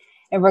episode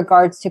in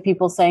regards to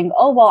people saying,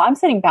 oh, well, I'm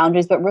setting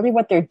boundaries, but really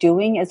what they're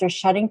doing is they're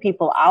shutting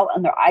people out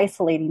and they're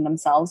isolating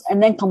themselves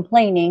and then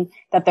complaining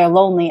that they're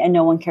lonely and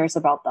no one cares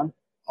about them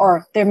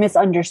or they're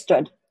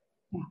misunderstood.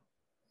 Yeah.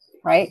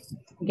 Right?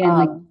 Again,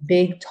 like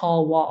big,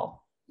 tall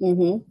wall.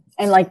 Mm-hmm.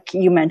 And like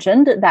you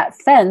mentioned, that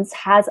fence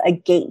has a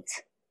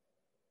gate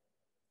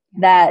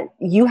that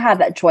you have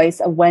that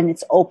choice of when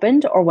it's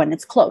opened or when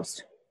it's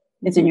closed.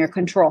 It's in your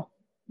control.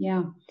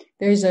 Yeah.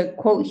 There's a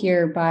quote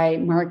here by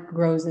Mark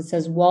Groves that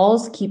says,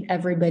 walls keep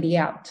everybody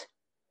out.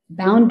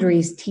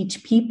 Boundaries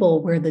teach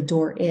people where the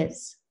door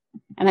is.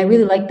 And I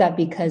really like that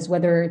because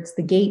whether it's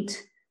the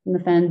gate and the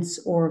fence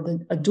or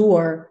a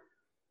door,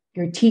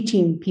 you're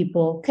teaching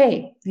people,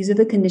 okay, these are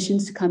the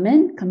conditions to come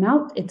in, come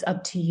out. It's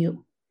up to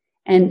you.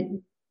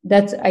 And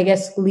that's, I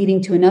guess,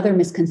 leading to another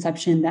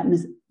misconception,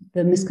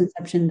 the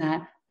misconception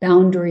that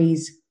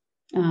boundaries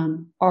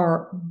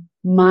are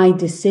my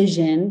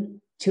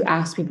decision to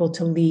ask people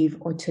to leave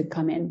or to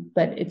come in.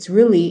 But it's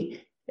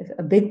really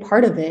a big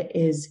part of it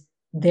is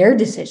their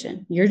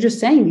decision. You're just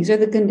saying these are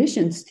the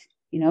conditions.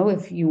 You know,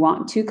 if you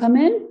want to come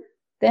in,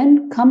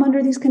 then come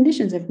under these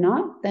conditions. If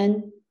not,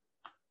 then,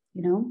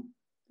 you know,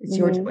 it's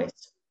your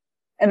choice.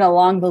 And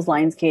along those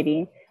lines,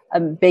 Katie, a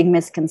big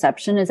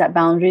misconception is that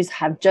boundaries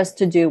have just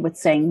to do with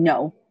saying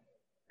no.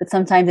 But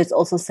sometimes it's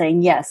also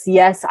saying yes.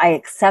 Yes, I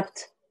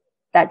accept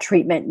that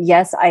treatment.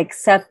 Yes, I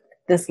accept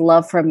this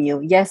love from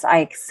you. Yes, I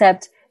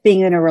accept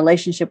being in a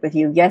relationship with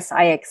you. Yes,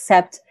 I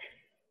accept.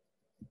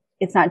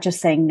 It's not just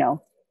saying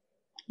no.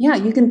 Yeah,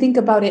 you can think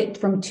about it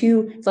from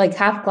two, it's like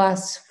half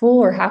glass full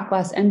or half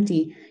glass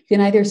empty. You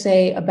can either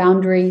say a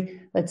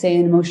boundary, let's say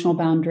an emotional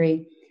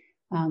boundary.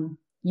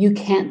 You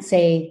can't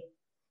say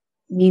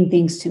mean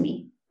things to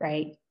me,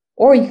 right?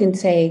 Or you can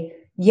say,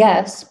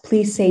 yes,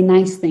 please say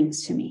nice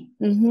things to me.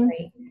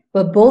 Right?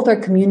 But both are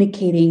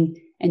communicating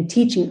and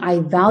teaching, I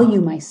value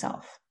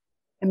myself.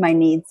 And my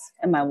needs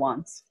and my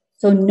wants.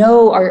 So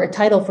no, our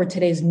title for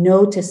today is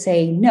no to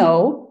say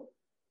no,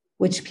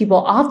 which people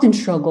often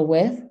struggle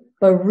with.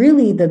 But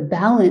really the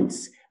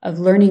balance of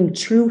learning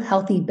true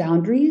healthy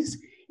boundaries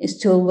is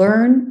to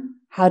learn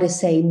how to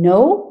say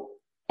no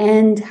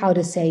and how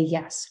to say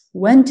yes.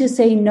 When to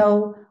say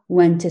no,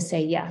 when to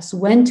say yes,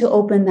 when to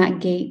open that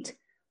gate,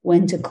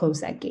 when to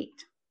close that gate.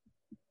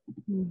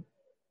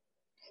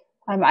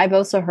 I've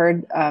also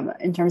heard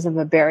in terms of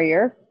a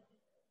barrier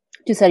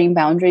to setting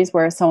boundaries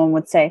where someone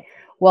would say,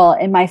 well,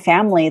 in my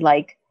family,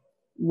 like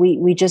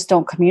we just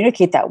don't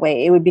communicate that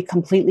way. It would be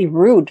completely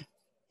rude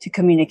to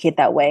communicate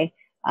that way.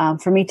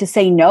 For me to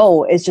say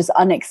no is just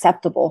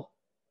unacceptable.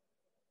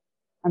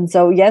 And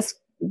so, yes,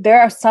 there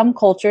are some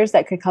cultures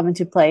that could come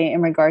into play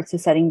in regards to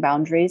setting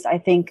boundaries. I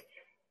think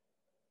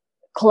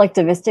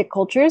collectivistic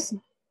cultures,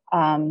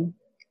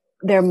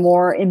 they're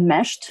more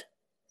enmeshed.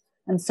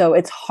 And so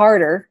it's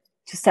harder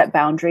to set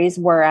boundaries,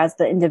 whereas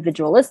the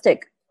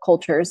individualistic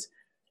cultures,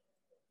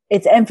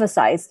 it's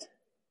emphasized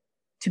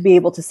to be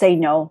able to say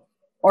no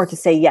or to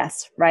say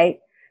yes, right?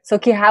 So,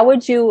 okay, how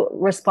would you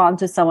respond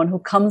to someone who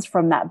comes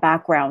from that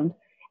background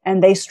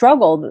and they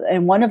struggled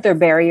and one of their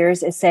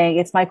barriers is saying,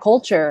 it's my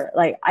culture,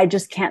 like I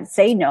just can't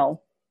say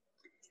no?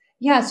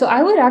 Yeah, so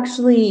I would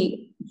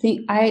actually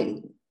think,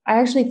 I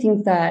actually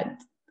think that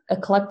a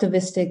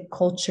collectivistic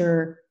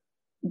culture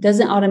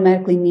doesn't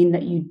automatically mean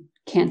that you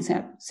can't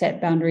set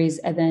boundaries,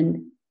 and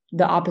then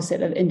the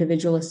opposite of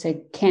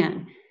individualistic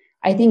can.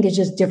 I think it's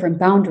just different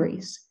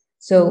boundaries.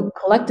 So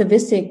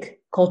collectivistic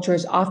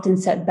cultures often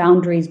set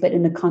boundaries, but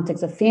in the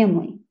context of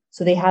family.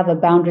 So they have a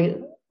boundary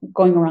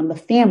going around the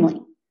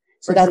family.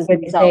 So that's where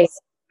they say,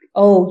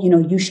 oh, you know,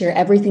 you share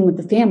everything with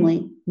the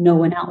family, no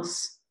one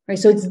else. Right.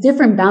 So it's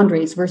different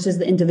boundaries versus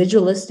the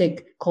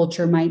individualistic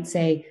culture might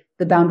say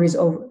the boundaries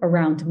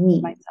around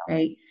me.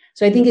 Right.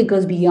 So I think it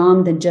goes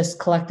beyond than just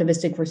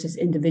collectivistic versus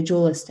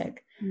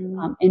individualistic.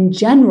 In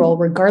general,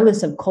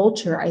 regardless of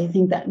culture, I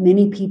think that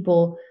many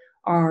people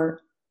are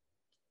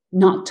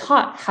not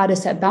taught how to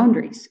set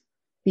boundaries.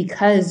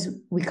 because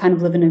we kind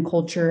of live in a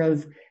culture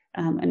of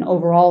an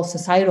overall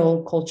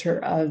societal culture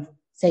of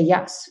say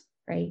yes,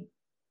 right?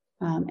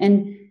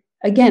 And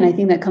again, I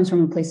think that comes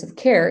from a place of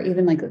care,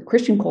 even like the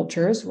Christian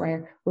cultures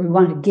where we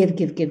want to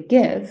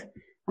give.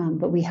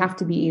 But we have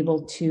to be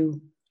able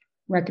to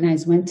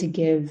recognize when to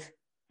give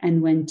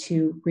and when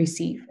to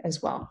receive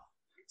as well.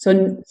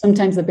 So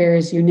sometimes the barrier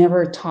is you're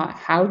never taught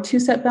how to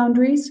set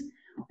boundaries,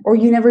 or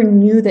you never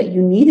knew that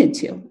you needed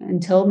to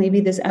until maybe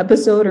this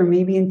episode, or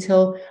maybe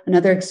until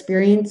another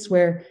experience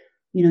where,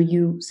 you know,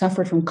 you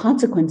suffered from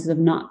consequences of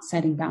not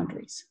setting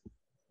boundaries.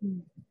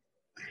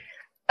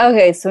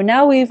 Okay, so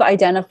now we've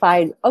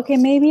identified, okay,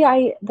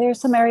 maybe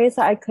there's some areas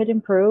that I could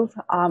improve.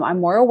 I'm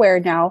more aware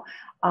now.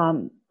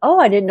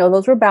 I didn't know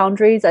those were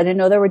boundaries. I didn't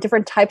know there were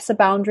different types of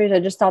boundaries. I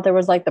just thought there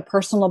was like the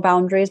personal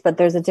boundaries, but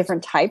there's a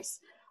different types.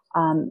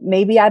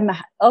 Maybe I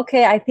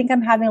think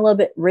I'm having a little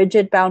bit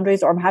rigid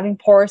boundaries, or I'm having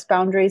porous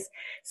boundaries.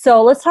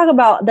 So let's talk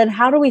about then,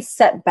 how do we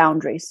set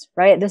boundaries,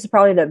 right? This is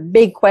probably the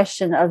big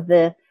question of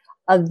the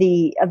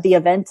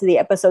event, of the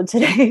episode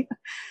today.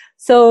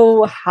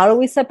 So how do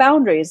we set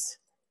boundaries?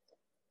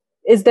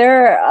 Is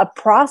there a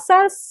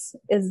process?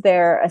 Is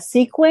there a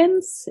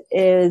sequence?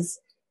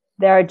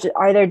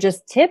 Are there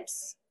just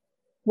tips?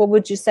 What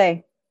would you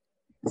say?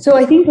 So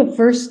I think the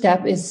first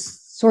step is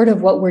sort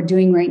of what we're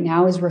doing right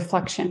now is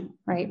reflection,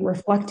 right?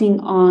 Reflecting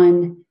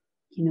on,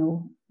 you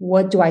know,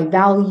 what do I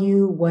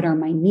value? What are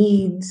my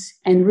needs?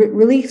 And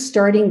really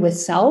starting with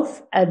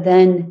self, and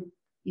then,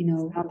 you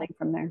know, Something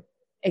from there.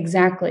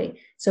 Exactly.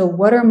 So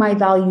what are my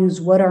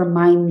values? What are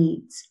my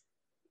needs?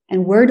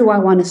 And where do I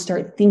want to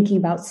start thinking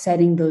about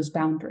setting those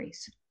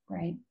boundaries,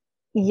 right?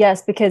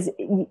 Yes, because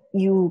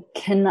you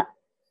can.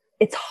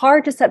 It's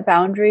hard to set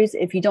boundaries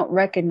if you don't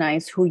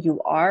recognize who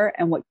you are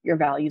and what your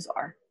values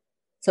are.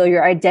 So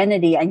your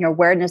identity and your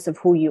awareness of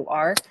who you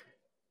are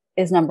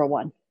is number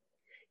one.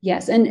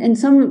 Yes. And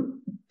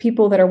some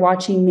people that are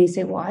watching may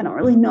say, well, I don't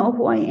really know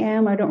who I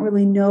am. I don't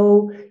really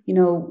know, you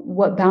know,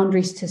 what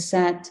boundaries to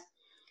set.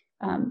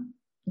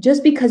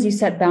 Just because you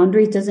set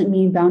boundaries doesn't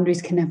mean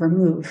boundaries can never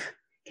move,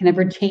 can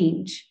never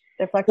change.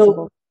 They're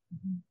flexible. So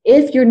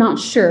if you're not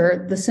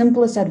sure, the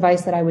simplest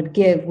advice that I would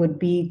give would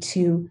be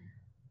to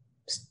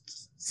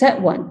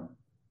set one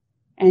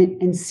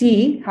and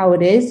see how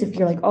it is. If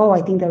you're like, oh,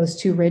 I think that was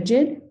too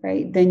rigid,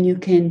 right? Then you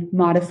can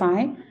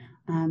modify.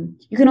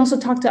 You can also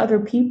talk to other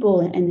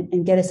people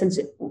and get a sense,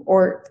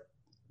 or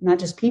not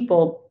just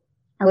people.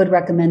 I would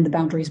recommend the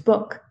Boundaries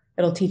book.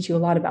 It'll teach you a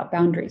lot about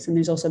boundaries. And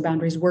there's also a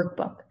Boundaries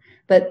workbook.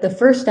 But the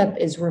first step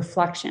is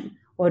reflection.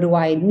 What do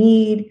I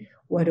need?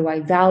 What do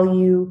I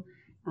value?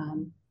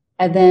 And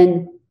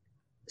then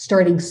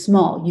starting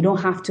small. You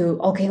don't have to,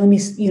 okay, let me,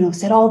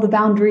 set all the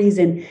boundaries,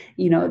 and,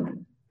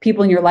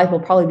 people in your life will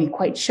probably be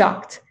quite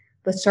shocked,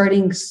 but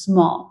starting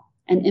small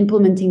and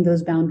implementing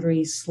those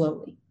boundaries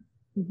slowly.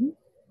 Mm-hmm.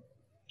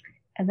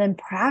 And then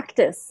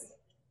practice.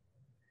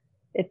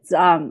 It's,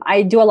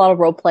 I do a lot of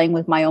role playing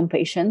with my own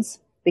patients,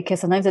 because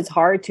sometimes it's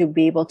hard to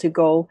be able to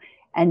go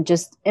and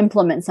just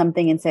implement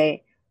something and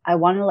say, I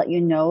want to let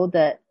you know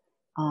that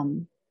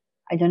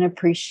I don't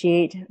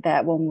appreciate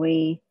that when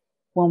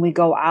we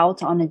go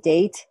out on a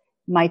date,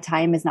 my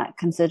time is not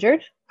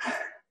considered.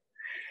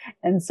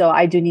 And so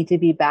I do need to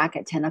be back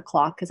at 10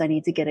 o'clock because I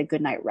need to get a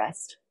good night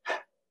rest.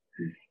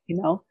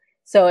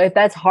 So if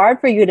that's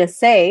hard for you to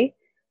say,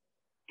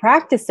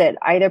 practice it.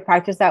 Either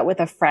practice that with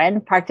a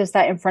friend, practice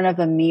that in front of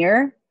a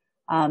mirror.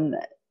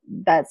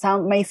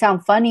 That may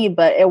sound funny,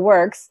 but it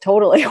works.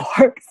 Totally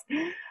works.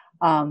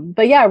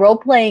 But yeah, role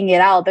playing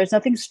it out. There's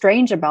nothing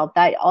strange about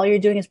that. All you're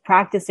doing is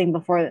practicing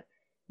before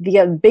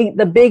the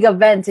big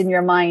event in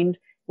your mind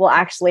will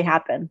actually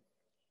happen.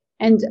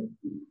 And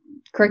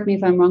correct me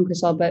if I'm wrong,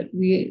 Kryssel, but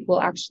we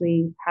will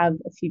actually have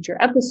a future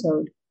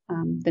episode,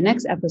 the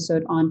next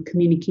episode, on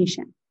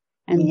communication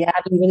and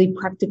having really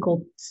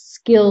practical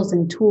skills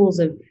and tools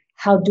of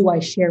how do I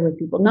share with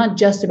people, not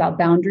just about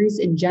boundaries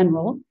in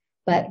general,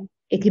 but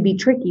it could be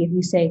tricky if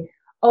you say,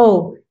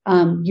 oh,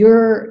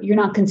 you're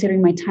not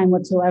considering my time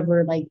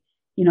whatsoever. Like,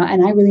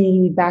 and I really need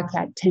to be back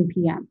at 10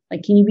 p.m.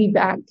 Like, can I be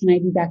back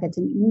at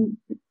 10?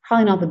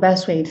 Probably not the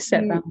best way to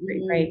set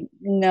boundaries, right?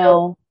 No.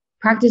 So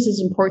practice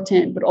is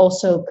important, but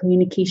also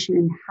communication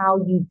and how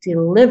you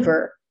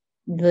deliver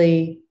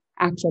the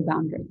actual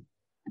boundary.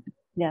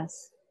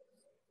 Yes.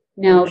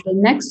 Now, the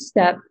next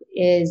step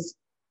is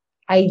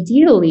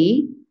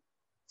ideally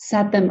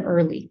set them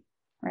early,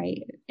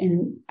 right?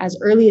 And as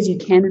early as you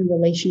can in a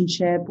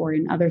relationship or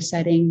in other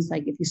settings,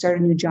 like if you start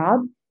a new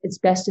job, it's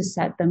best to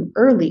set them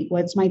early.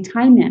 What's my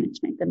time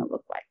management going to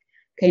look like?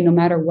 Okay, no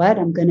matter what,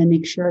 I'm going to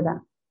make sure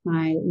that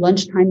my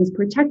lunchtime is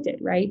protected,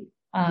 right?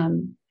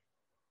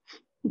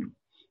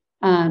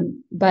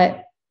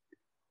 But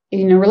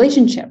in a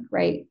relationship,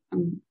 right?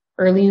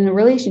 Early in a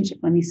relationship,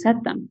 let me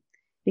set them,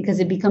 because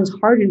it becomes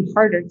harder and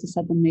harder to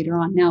set them later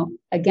on. Now,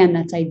 again,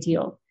 that's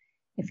ideal.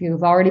 If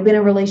you've already been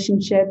in a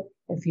relationship,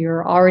 if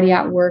you're already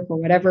at work or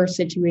whatever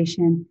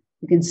situation,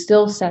 you can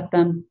still set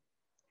them.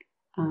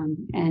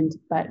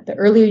 But the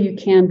earlier you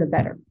can, the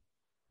better.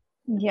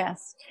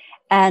 Yes.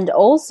 And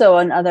also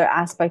another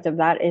aspect of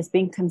that is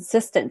being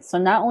consistent. So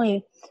not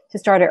only to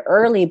start it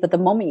early, but the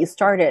moment you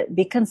start it,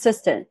 be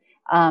consistent.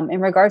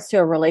 In regards to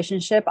a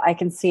relationship, I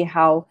can see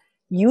how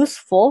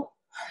useful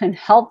and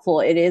helpful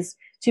it is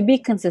to be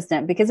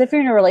consistent. Because if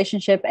you're in a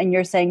relationship and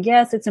you're saying,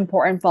 yes, it's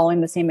important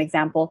following the same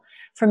example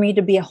for me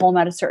to be at home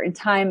at a certain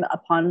time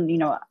upon,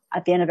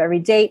 at the end of every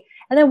date.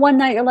 And then one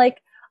night you're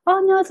like, oh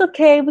no, it's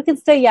okay, we can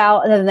stay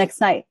out. And then the next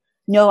night,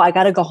 no, I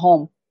got to go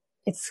home.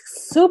 It's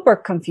super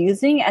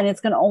confusing, and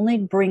it's going to only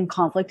bring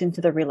conflict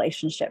into the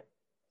relationship.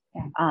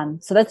 Yeah.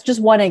 So that's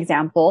just one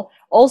example.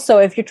 Also,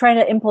 if you're trying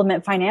to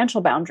implement financial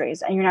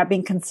boundaries and you're not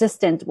being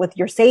consistent with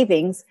your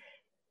savings,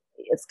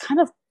 it's kind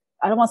of,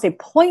 I don't want to say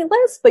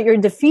pointless, but you're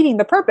defeating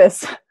the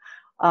purpose.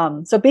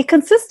 So be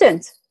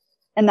consistent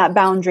in that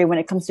boundary when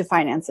it comes to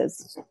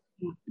finances.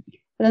 Yeah.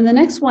 And then the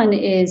next one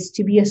is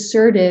to be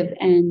assertive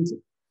and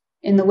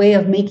in the way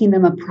of making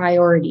them a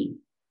priority.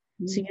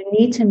 Mm-hmm. So you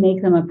need to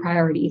make them a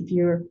priority.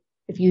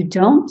 If you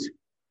don't,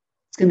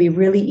 it's going to be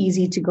really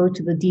easy to go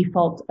to the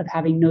default of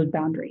having no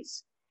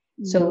boundaries.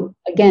 Mm-hmm. So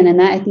again,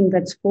 and I think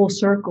that's full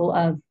circle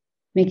of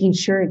making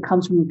sure it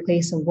comes from a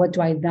place of what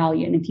do I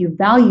value? And if you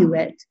value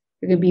it,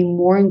 you're going to be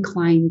more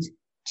inclined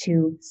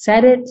to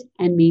set it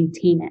and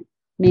maintain it.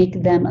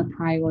 Make them a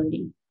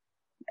priority.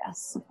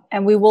 Yes.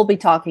 And we will be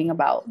talking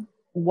about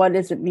what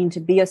does it mean to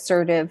be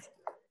assertive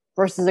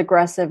versus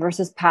aggressive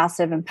versus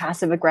passive and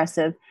passive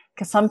aggressive,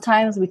 because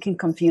sometimes we can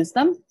confuse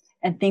them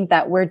and think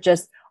that we're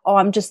just,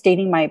 I'm just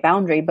stating my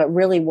boundary, but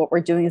really what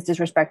we're doing is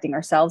disrespecting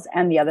ourselves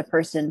and the other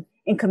person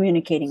in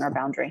communicating our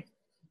boundary.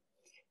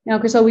 Now,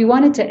 Kryssel, we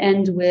wanted to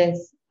end with,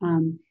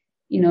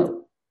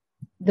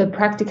 the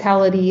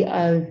practicality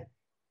of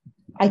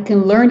I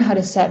can learn how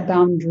to set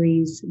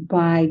boundaries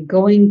by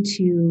going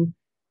to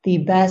the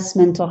best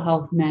mental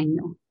health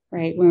manual,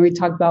 right? When we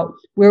talk about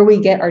where we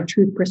get our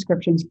truth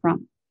prescriptions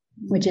from,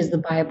 which is the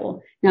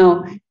Bible.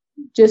 Now,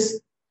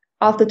 just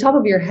off the top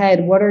of your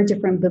head, what are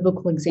different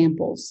biblical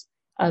examples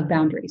of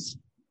boundaries?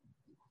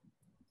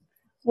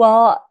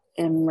 Well,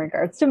 in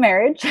regards to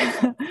marriage,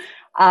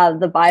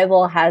 the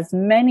Bible has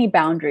many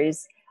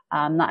boundaries,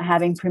 not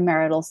having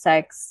premarital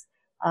sex,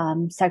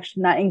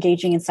 not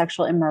engaging in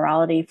sexual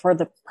immorality for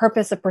the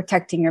purpose of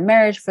protecting your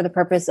marriage, for the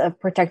purpose of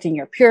protecting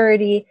your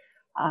purity.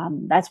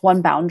 That's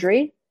one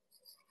boundary.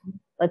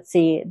 Let's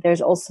see.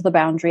 There's also the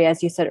boundary,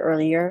 as you said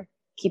earlier,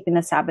 keeping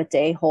the Sabbath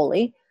day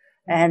holy.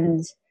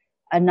 And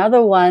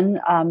another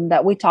one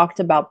that we talked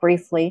about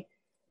briefly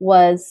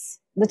was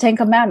the Ten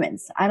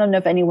Commandments. I don't know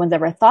if anyone's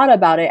ever thought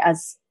about it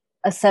as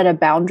a set of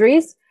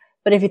boundaries,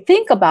 but if you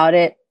think about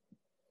it,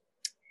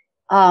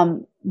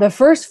 the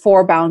first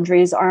four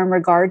boundaries are in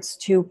regards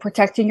to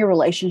protecting your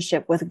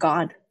relationship with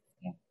God,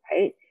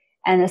 right?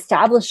 And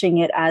establishing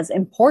it as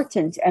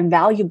important and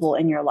valuable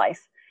in your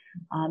life.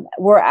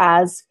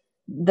 Whereas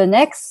the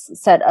next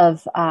set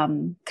of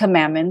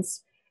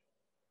commandments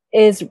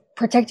is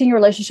protecting your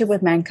relationship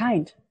with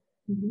mankind,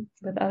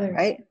 with others,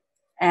 right?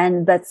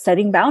 And that's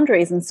setting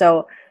boundaries. And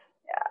so,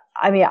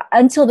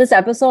 until this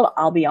episode,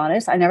 I'll be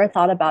honest, I never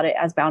thought about it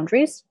as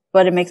boundaries,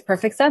 but it makes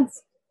perfect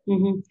sense.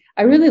 Mm-hmm.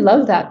 I really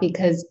love that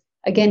because,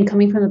 again,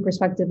 coming from the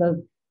perspective of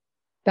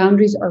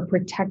boundaries are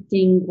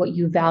protecting what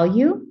you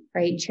value,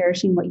 right?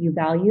 Cherishing what you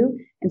value.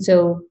 And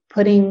so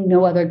putting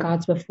no other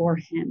gods before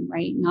him,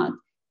 right? Not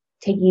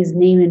taking his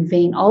name in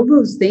vain. All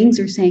those things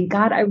are saying,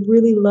 God, I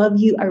really love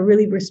you. I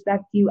really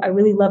respect you. I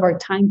really love our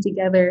time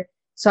together.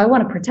 So I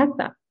want to protect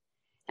that.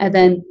 And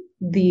then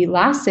the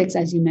last six,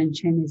 as you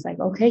mentioned, is like,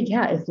 okay,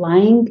 yeah, if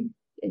lying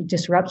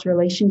disrupts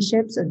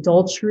relationships,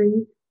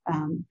 adultery,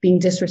 being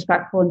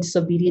disrespectful and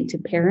disobedient to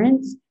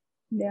parents,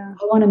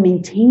 I want to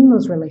maintain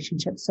those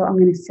relationships. So I'm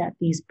going to set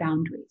these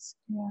boundaries,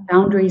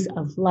 boundaries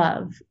of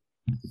love.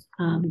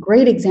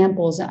 Great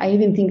examples. I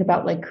even think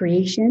about like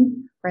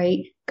creation,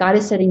 right? God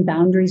is setting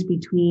boundaries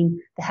between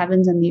the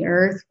heavens and the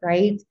earth,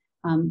 right?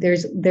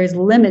 There's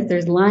limits,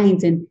 there's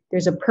lines, and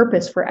there's a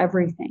purpose for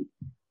everything.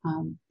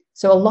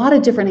 So a lot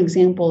of different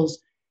examples.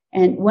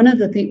 And one of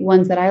the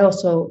ones that I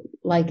also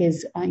like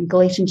is in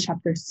Galatians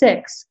chapter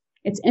 6.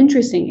 It's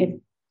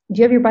interesting. Do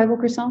you have your Bible,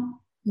 Kryssel?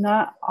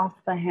 Not off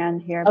the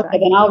hand here. Okay,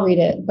 then I'll read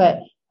it. But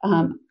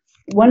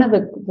one of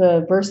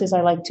the verses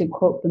I like to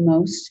quote the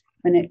most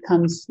when it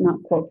comes,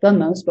 not quote the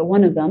most, but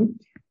one of them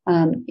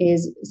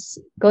is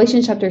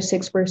Galatians chapter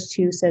 6, verse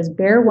 2 says,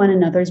 bear one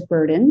another's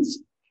burdens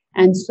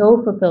and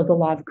so fulfill the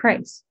law of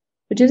Christ,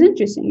 which is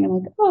interesting. You're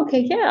like, oh, okay,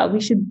 yeah, we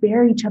should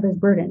bear each other's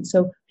burdens.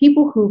 So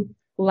people who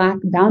lack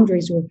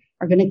boundaries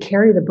are going to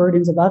carry the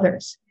burdens of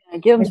others. Yeah,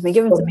 give them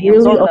to me.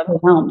 Really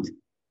overwhelmed.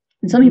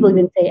 And some people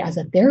even say, as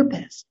a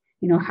therapist,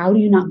 how do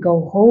you not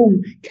go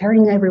home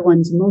carrying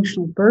everyone's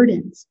emotional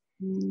burdens?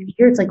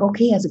 Here it's like,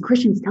 okay, as a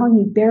Christian, it's telling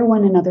you bear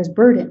one another's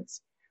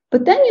burdens.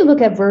 But then you look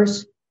at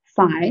verse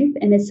 5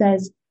 and it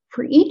says,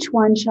 for each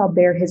one shall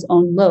bear his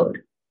own load.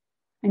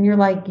 And you're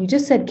like, you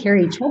just said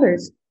carry each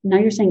other's. Now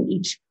you're saying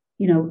each,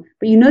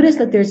 but you notice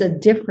that there's a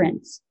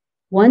difference.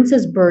 One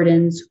says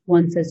burdens,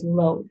 one says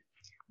load.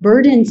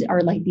 Burdens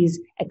are like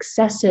these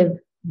excessive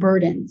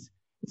burdens.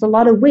 It's a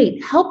lot of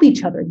weight. Help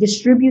each other,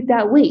 distribute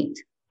that weight.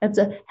 That's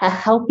a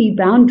healthy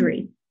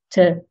boundary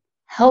to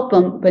help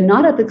them, but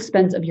not at the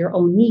expense of your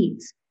own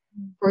needs.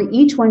 For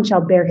each one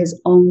shall bear his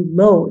own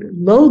load.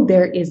 Load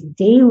there is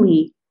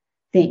daily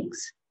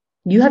things.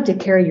 You have to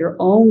carry your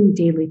own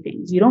daily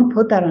things. You don't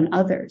put that on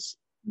others.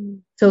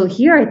 So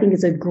here I think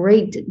is a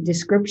great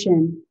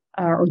description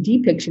or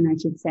depiction, I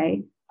should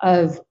say,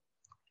 of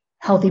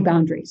healthy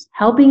boundaries.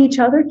 Helping each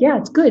other, yeah,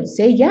 it's good.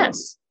 Say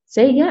yes.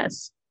 Say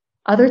yes.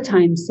 Other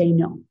times, say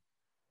no.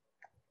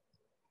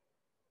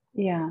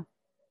 Yeah.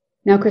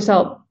 Now,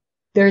 Kryssel,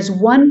 there's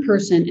one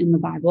person in the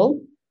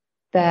Bible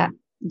that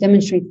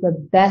demonstrates the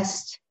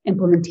best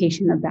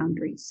implementation of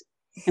boundaries.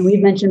 And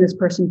we've mentioned this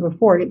person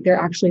before. They're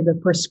actually the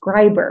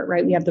prescriber,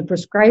 right? We have the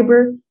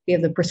prescriber, we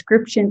have the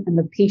prescription, and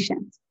the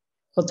patient.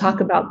 We'll talk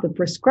about the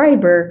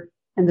prescriber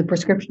and the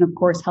prescription, of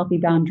course, healthy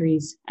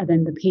boundaries, and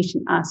then the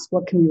patient, us.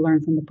 What can we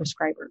learn from the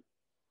prescriber?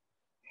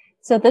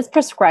 So this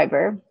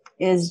prescriber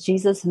is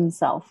Jesus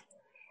himself.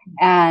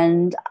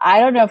 And I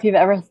don't know if you've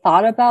ever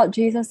thought about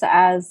Jesus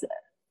as,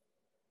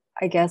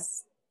 I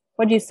guess,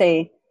 what do you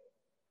say?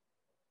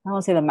 I don't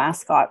want to say the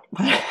mascot.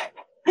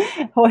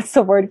 What's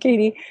the word,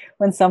 Katie?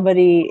 When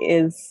somebody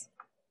is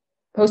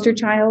poster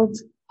child.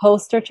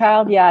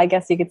 Yeah, I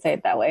guess you could say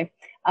it that way,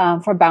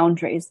 for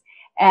boundaries.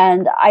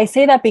 And I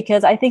say that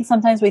because I think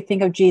sometimes we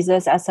think of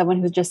Jesus as someone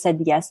who just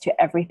said yes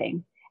to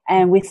everything.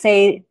 And we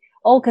say,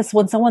 oh, because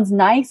when someone's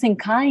nice and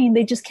kind,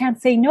 they just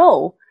can't say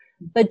no.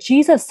 But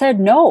Jesus said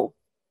no.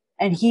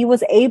 And he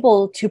was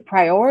able to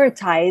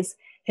prioritize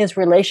his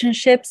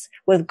relationships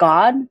with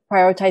God,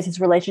 prioritize his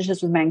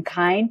relationships with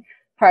mankind,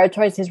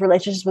 prioritize his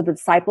relationships with the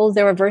disciples.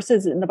 There were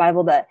verses in the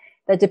Bible that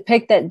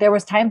depict that there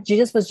was times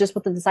Jesus was just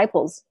with the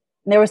disciples.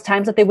 And there was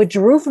times that they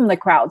withdrew from the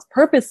crowds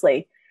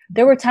purposely.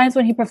 There were times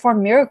when he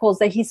performed miracles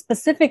that he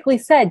specifically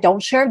said,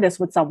 don't share this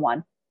with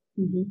someone.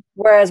 Mm-hmm.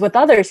 Whereas with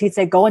others, he'd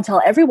say, go and tell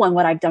everyone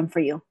what I've done for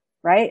you,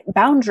 right?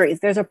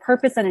 Boundaries. There's a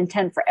purpose and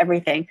intent for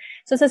everything.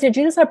 So it says here,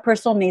 Jesus had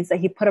personal needs that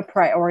he put a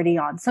priority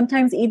on,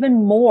 sometimes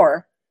even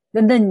more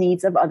than the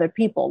needs of other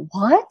people.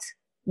 What?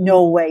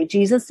 No way.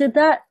 Jesus did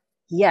that?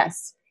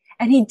 Yes.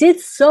 And he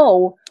did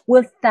so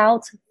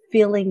without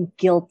feeling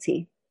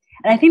guilty.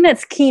 And I think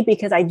that's key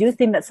because I do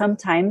think that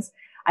sometimes,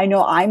 I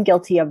know I'm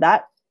guilty of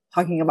that,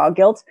 talking about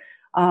guilt,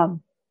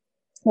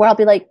 where I'll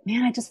be like,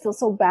 man, I just feel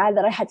so bad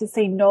that I had to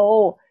say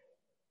no.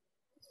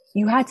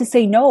 You had to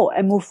say no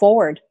and move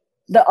forward.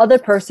 The other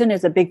person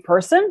is a big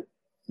person.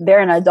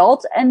 They're an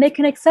adult and they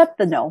can accept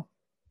the no,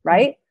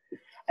 right?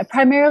 And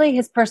primarily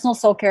his personal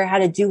soul care had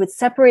to do with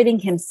separating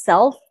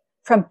himself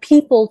from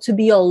people to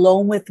be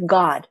alone with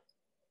God.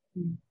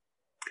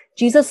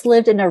 Jesus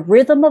lived in a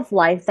rhythm of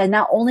life that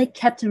not only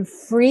kept him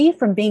free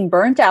from being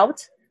burnt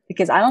out,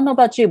 because I don't know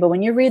about you, but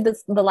when you read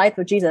the life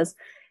of Jesus,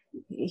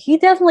 he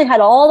definitely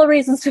had all the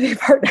reasons to be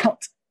burnt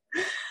out.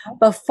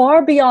 But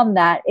far beyond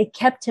that, it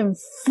kept him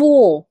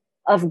full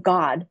of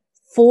God,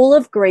 full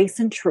of grace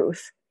and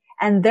truth,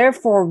 and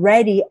therefore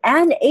ready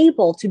and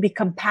able to be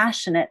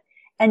compassionate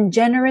and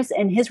generous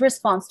in his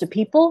response to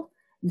people,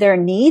 their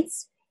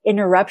needs,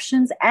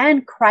 interruptions,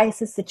 and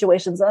crisis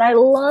situations. And I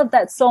love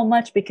that so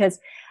much because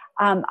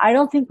I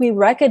don't think we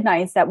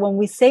recognize that when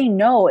we say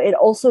no, it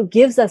also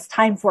gives us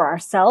time for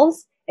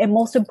ourselves and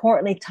most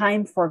importantly,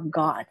 time for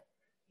God.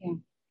 Yeah.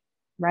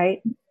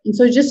 Right? And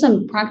so just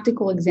some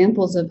practical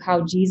examples of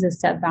how Jesus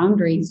set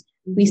boundaries.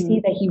 We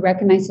see that he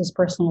recognized his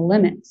personal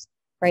limits,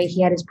 right?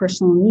 He had his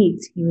personal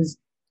needs. He was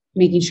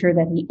making sure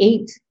that he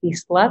ate, he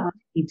slept,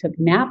 he took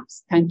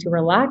naps, time to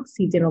relax.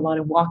 He did a lot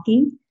of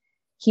walking.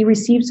 He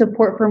received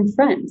support from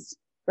friends,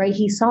 right?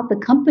 He sought the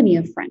company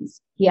of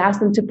friends. He asked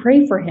them to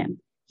pray for him.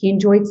 He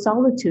enjoyed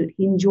solitude.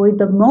 He enjoyed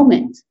the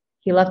moment.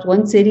 He left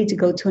one city to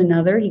go to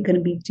another. He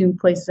couldn't be two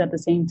places at the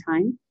same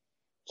time.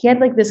 He had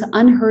like this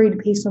unhurried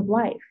pace of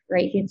life,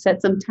 right? He had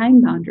set some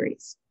time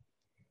boundaries.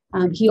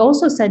 He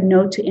also said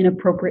no to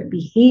inappropriate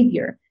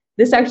behavior.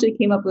 This actually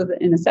came up with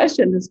in a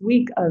session this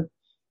week of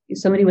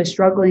somebody was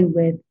struggling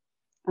with,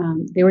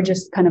 they were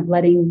just kind of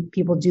letting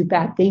people do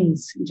bad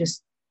things and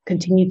just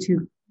continue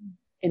to,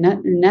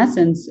 in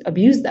essence,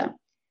 abuse them.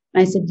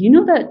 And I said, you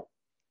know that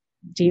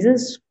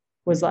Jesus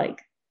was like,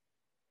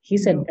 he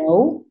said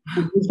no,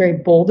 and he was very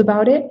bold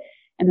about it.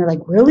 And they're like,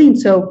 really? And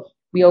so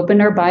we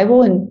opened our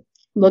Bible and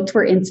looked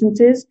for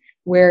instances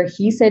where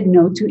he said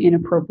no to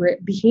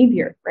inappropriate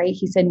behavior, right?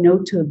 He said no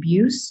to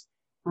abuse,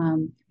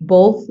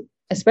 both,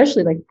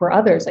 especially like for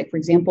others, like for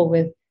example,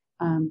 with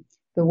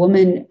the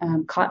woman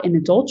caught in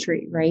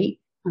adultery, right?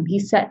 He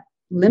set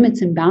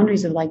limits and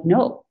boundaries of like,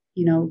 no,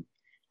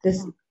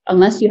 this,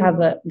 unless you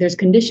have there's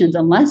conditions,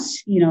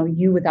 unless,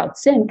 you without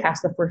sin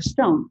cast the first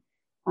stone.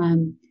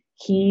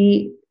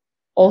 He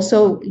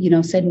also,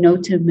 said no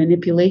to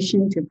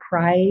manipulation, to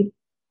pride,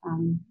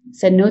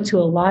 said no to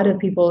a lot of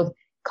people,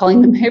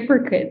 calling them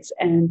hypocrites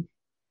and,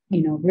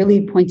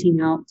 really pointing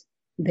out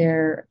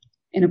their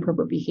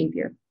inappropriate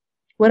behavior.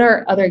 What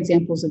are other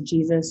examples of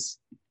Jesus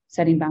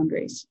setting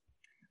boundaries?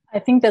 I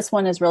think this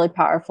one is really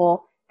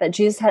powerful, that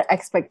Jesus had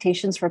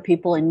expectations for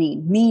people in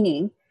need,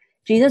 meaning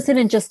Jesus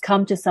didn't just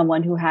come to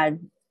someone who had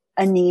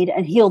a need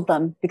and healed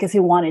them because he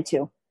wanted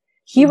to.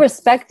 He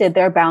respected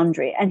their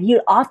boundary, and he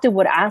often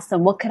would ask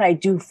them, what could I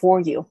do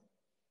for you?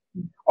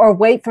 Or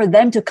wait for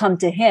them to come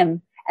to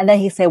him, and then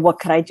he'd say, what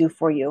could I do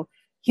for you?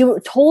 He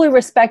totally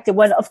respected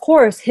when, of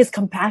course, his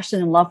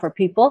compassion and love for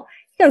people,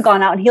 he could have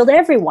gone out and healed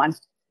everyone,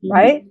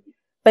 right?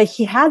 But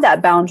he had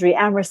that boundary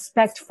and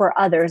respect for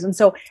others. And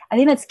so I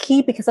think that's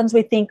key, because sometimes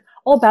we think,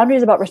 oh, boundary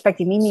is about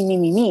respecting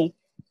me.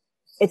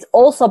 It's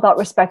also about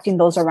respecting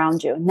those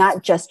around you,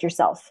 not just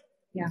yourself.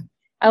 Yeah.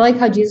 I like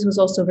how Jesus was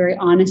also very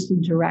honest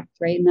and direct,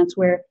 right? And that's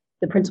where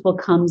the principle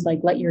comes,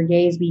 like, let your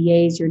yays be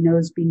yays, your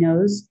no's be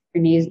no's,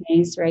 your nays,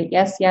 nays, right?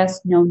 Yes,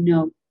 yes, no,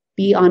 no.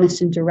 Be honest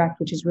and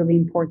direct, which is really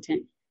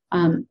important.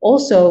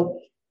 Also,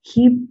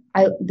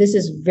 this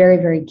is very,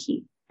 very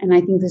key. And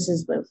I think this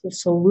is the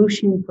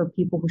solution for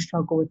people who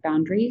struggle with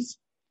boundaries.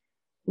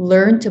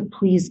 Learn to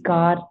please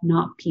God,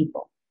 not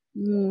people.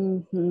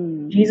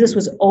 Jesus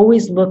was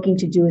always looking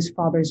to do his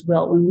Father's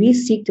will. When we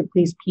seek to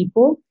please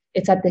people,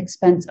 it's at the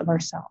expense of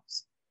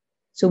ourselves.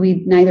 So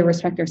we neither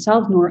respect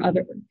ourselves nor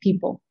other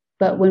people.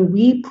 But when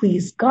we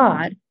please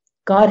God,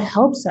 God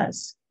helps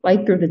us,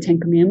 like through the 10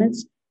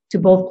 Commandments, to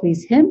both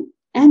please him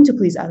and to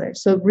please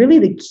others. So really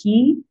the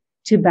key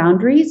to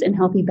boundaries and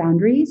healthy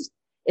boundaries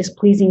is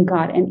pleasing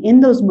God. And in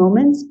those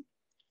moments,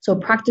 so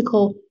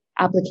practical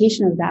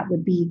application of that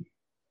would be,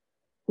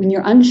 when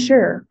you're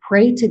unsure,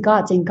 pray to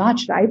God, saying, God,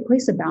 should I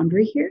place a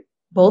boundary here,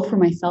 both for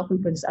myself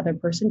and for this other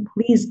person?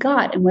 Please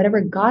God. And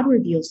whatever God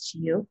reveals to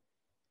you,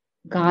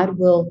 God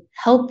will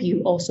help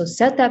you also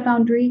set that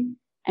boundary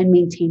and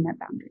maintain that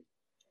boundary.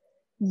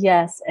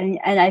 Yes. And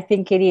I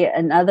think, Katie,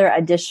 another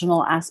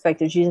additional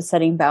aspect of Jesus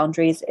setting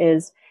boundaries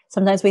is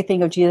sometimes we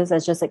think of Jesus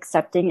as just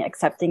accepting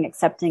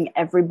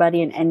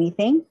everybody and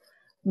anything.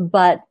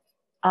 But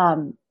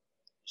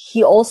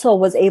he also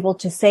was able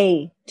to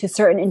say to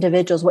certain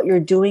individuals, what you're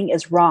doing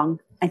is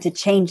wrong, and to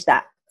change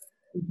that.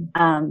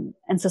 And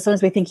so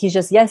sometimes we think he's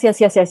just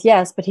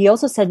yes, but he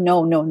also said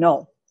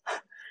no.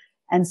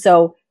 And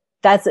so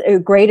that's a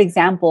great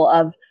example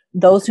of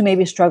those who may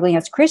be struggling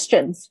as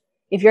Christians.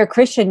 If you're a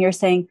Christian, you're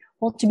saying,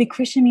 well, to be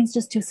Christian means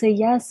just to say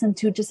yes and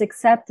to just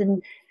accept,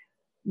 and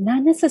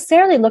not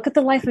necessarily. Look at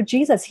the life of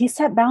Jesus. He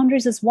set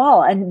boundaries as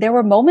well. And there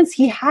were moments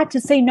he had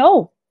to say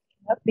no,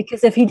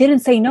 because if he didn't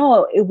say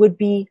no, it would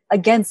be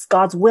against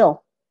God's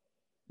will.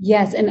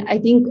 Yes. And I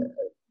think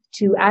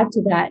to add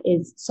to that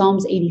is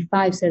Psalms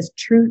 85 says,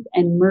 truth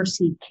and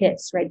mercy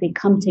kiss, right? They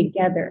come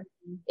together.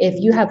 If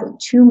you have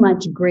too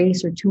much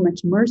grace or too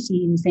much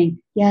mercy and saying,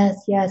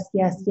 yes.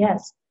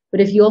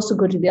 But if you also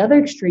go to the other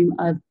extreme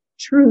of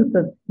truth,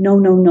 of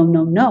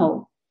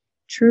no,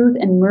 truth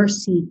and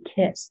mercy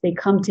kiss. They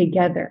come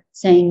together,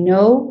 saying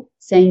no,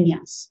 saying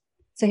yes.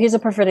 So here's a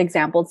perfect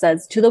example. It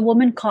says, to the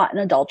woman caught in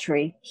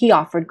adultery, he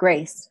offered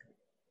grace.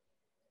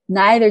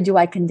 Neither do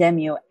I condemn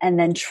you. And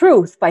then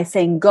truth by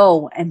saying,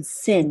 go and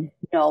sin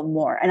no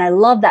more. And I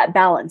love that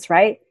balance,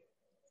 right?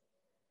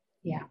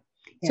 Yeah.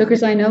 So,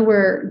 Kryssel, I know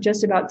we're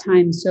just about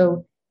time.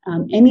 So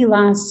any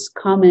last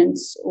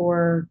comments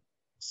or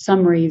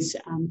summaries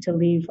to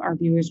leave our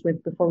viewers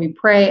with before we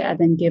pray and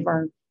then give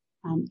our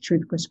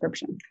truth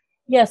prescription?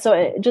 Yeah,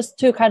 so just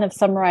to kind of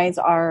summarize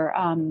our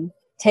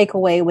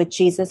takeaway with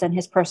Jesus and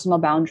his personal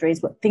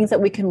boundaries, things that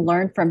we can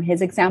learn from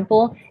his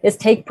example is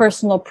take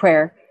personal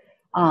prayer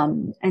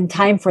and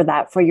time for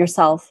that for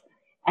yourself,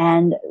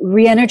 and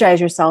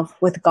re-energize yourself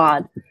with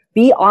God.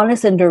 Be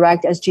honest and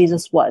direct as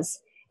Jesus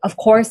was. Of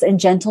course, in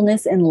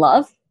gentleness and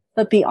love,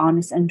 but be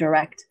honest and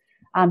direct.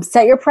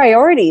 Set your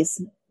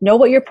priorities. Know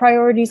what your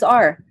priorities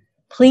are.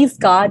 Please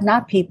God,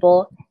 not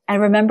people.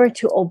 And remember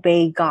to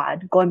obey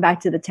God. Going back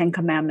to the 10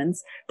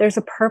 Commandments, there's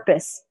a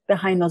purpose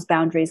behind those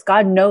boundaries.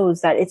 God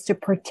knows that it's to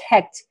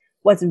protect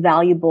what's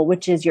valuable,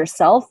 which is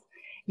yourself,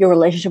 your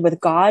relationship with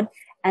God,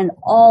 and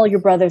all your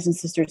brothers and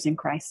sisters in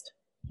Christ.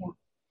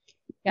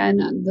 Yeah,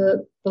 and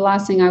the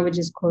last thing I would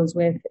just close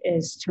with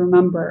is to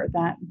remember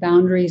that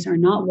boundaries are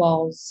not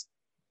walls.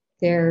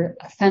 They're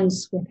a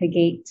fence with a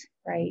gate,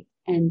 right?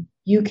 And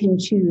you can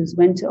choose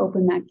when to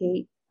open that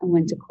gate and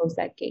when to close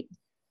that gate.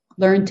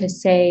 Learn to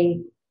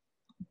say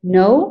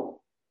no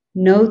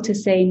to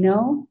say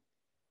no,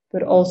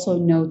 but also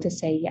no to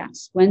say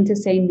yes. When to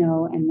say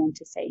no and when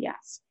to say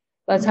yes.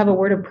 Let's have a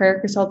word of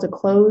prayer, Kryssel, to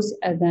close,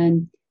 and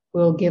then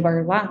we'll give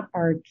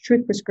our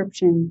truth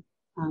prescription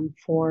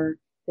for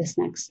this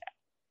next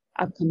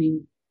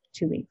upcoming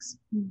 2 weeks.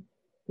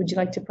 Would you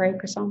like to pray,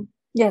 Kryssel?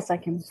 Yes, I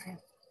can pray.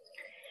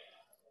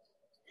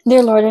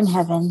 Dear Lord in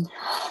heaven,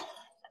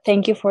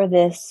 thank you for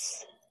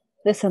this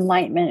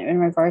enlightenment in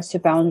regards to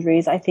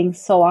boundaries. I think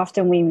so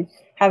often we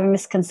have a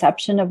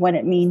misconception of what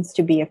it means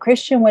to be a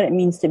Christian, what it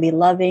means to be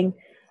loving.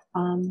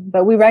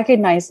 But we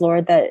recognize,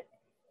 Lord, that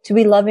to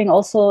be loving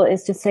also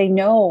is to say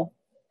no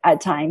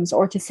at times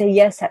or to say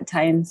yes at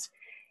times.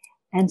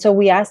 And so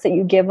we ask that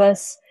you give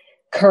us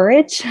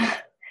courage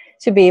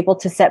to be able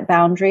to set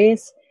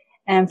boundaries.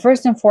 And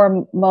first and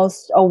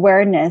foremost,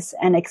 awareness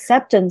and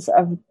acceptance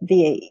of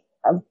the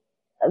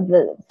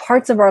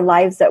parts of our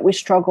lives that we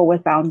struggle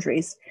with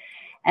boundaries.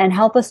 And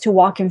help us to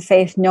walk in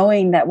faith,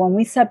 knowing that when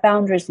we set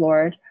boundaries,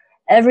 Lord,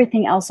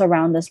 everything else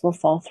around us will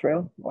fall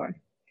through, Lord.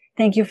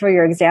 Thank you for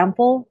your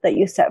example that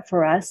you set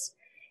for us.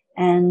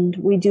 And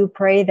we do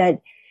pray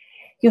that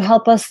you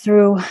help us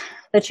through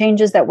the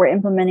changes that we're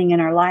implementing in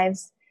our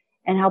lives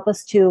and help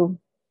us to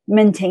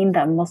maintain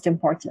them, most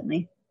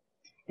importantly.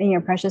 In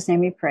your precious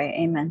name we pray.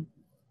 Amen.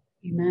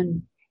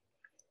 Amen.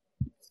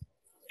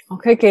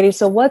 Okay, Katie,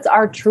 so what's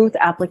our truth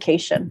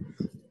application?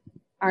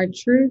 Our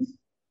truth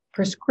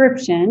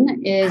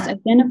prescription is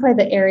identify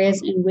the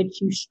areas in which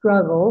you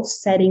struggle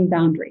setting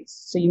boundaries.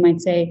 So you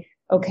might say,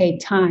 okay,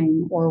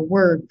 time or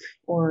work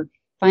or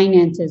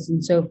finances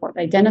and so forth.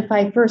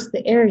 Identify first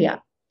the area.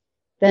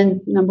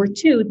 Then number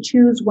 2,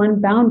 choose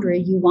one boundary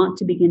you want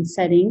to begin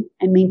setting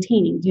and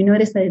maintaining. Do you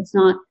notice that it's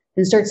not,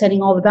 then start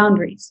setting all the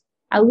boundaries?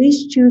 At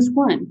least choose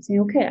one. Say,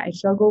 okay, I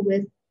struggle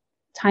with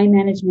time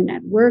management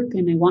at work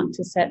and I want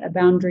to set a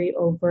boundary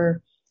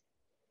over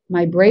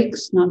my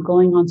breaks, not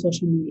going on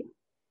social media.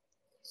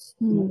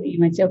 You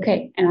might say,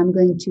 okay, and I'm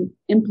going to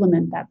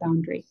implement that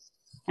boundary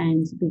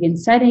and begin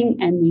setting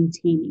and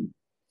maintaining.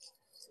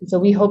 And so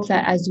we hope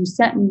that as you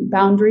set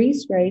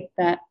boundaries, right,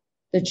 that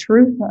the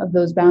truth of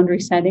those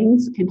boundary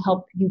settings can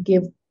help you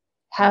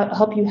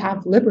help you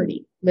have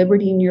liberty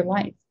in your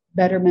life,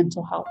 better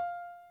mental health.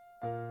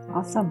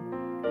 Awesome.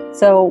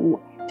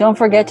 So don't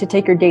forget to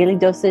take your daily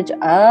dosage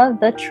of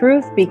the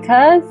truth,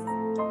 because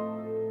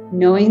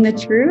knowing the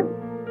truth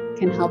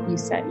can help you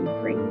set you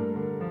free.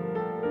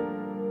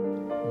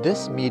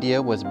 This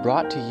media was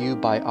brought to you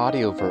by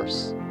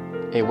Audioverse,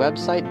 a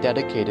website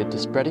dedicated to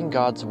spreading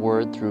God's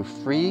Word through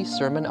free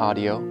sermon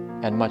audio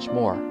and much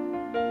more.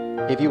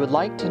 If you would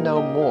like to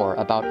know more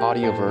about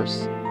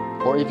Audioverse,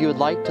 or if you would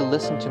like to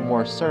listen to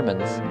more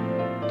sermons,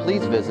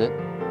 please visit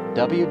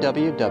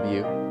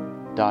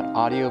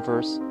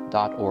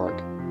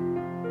www.audioverse.org.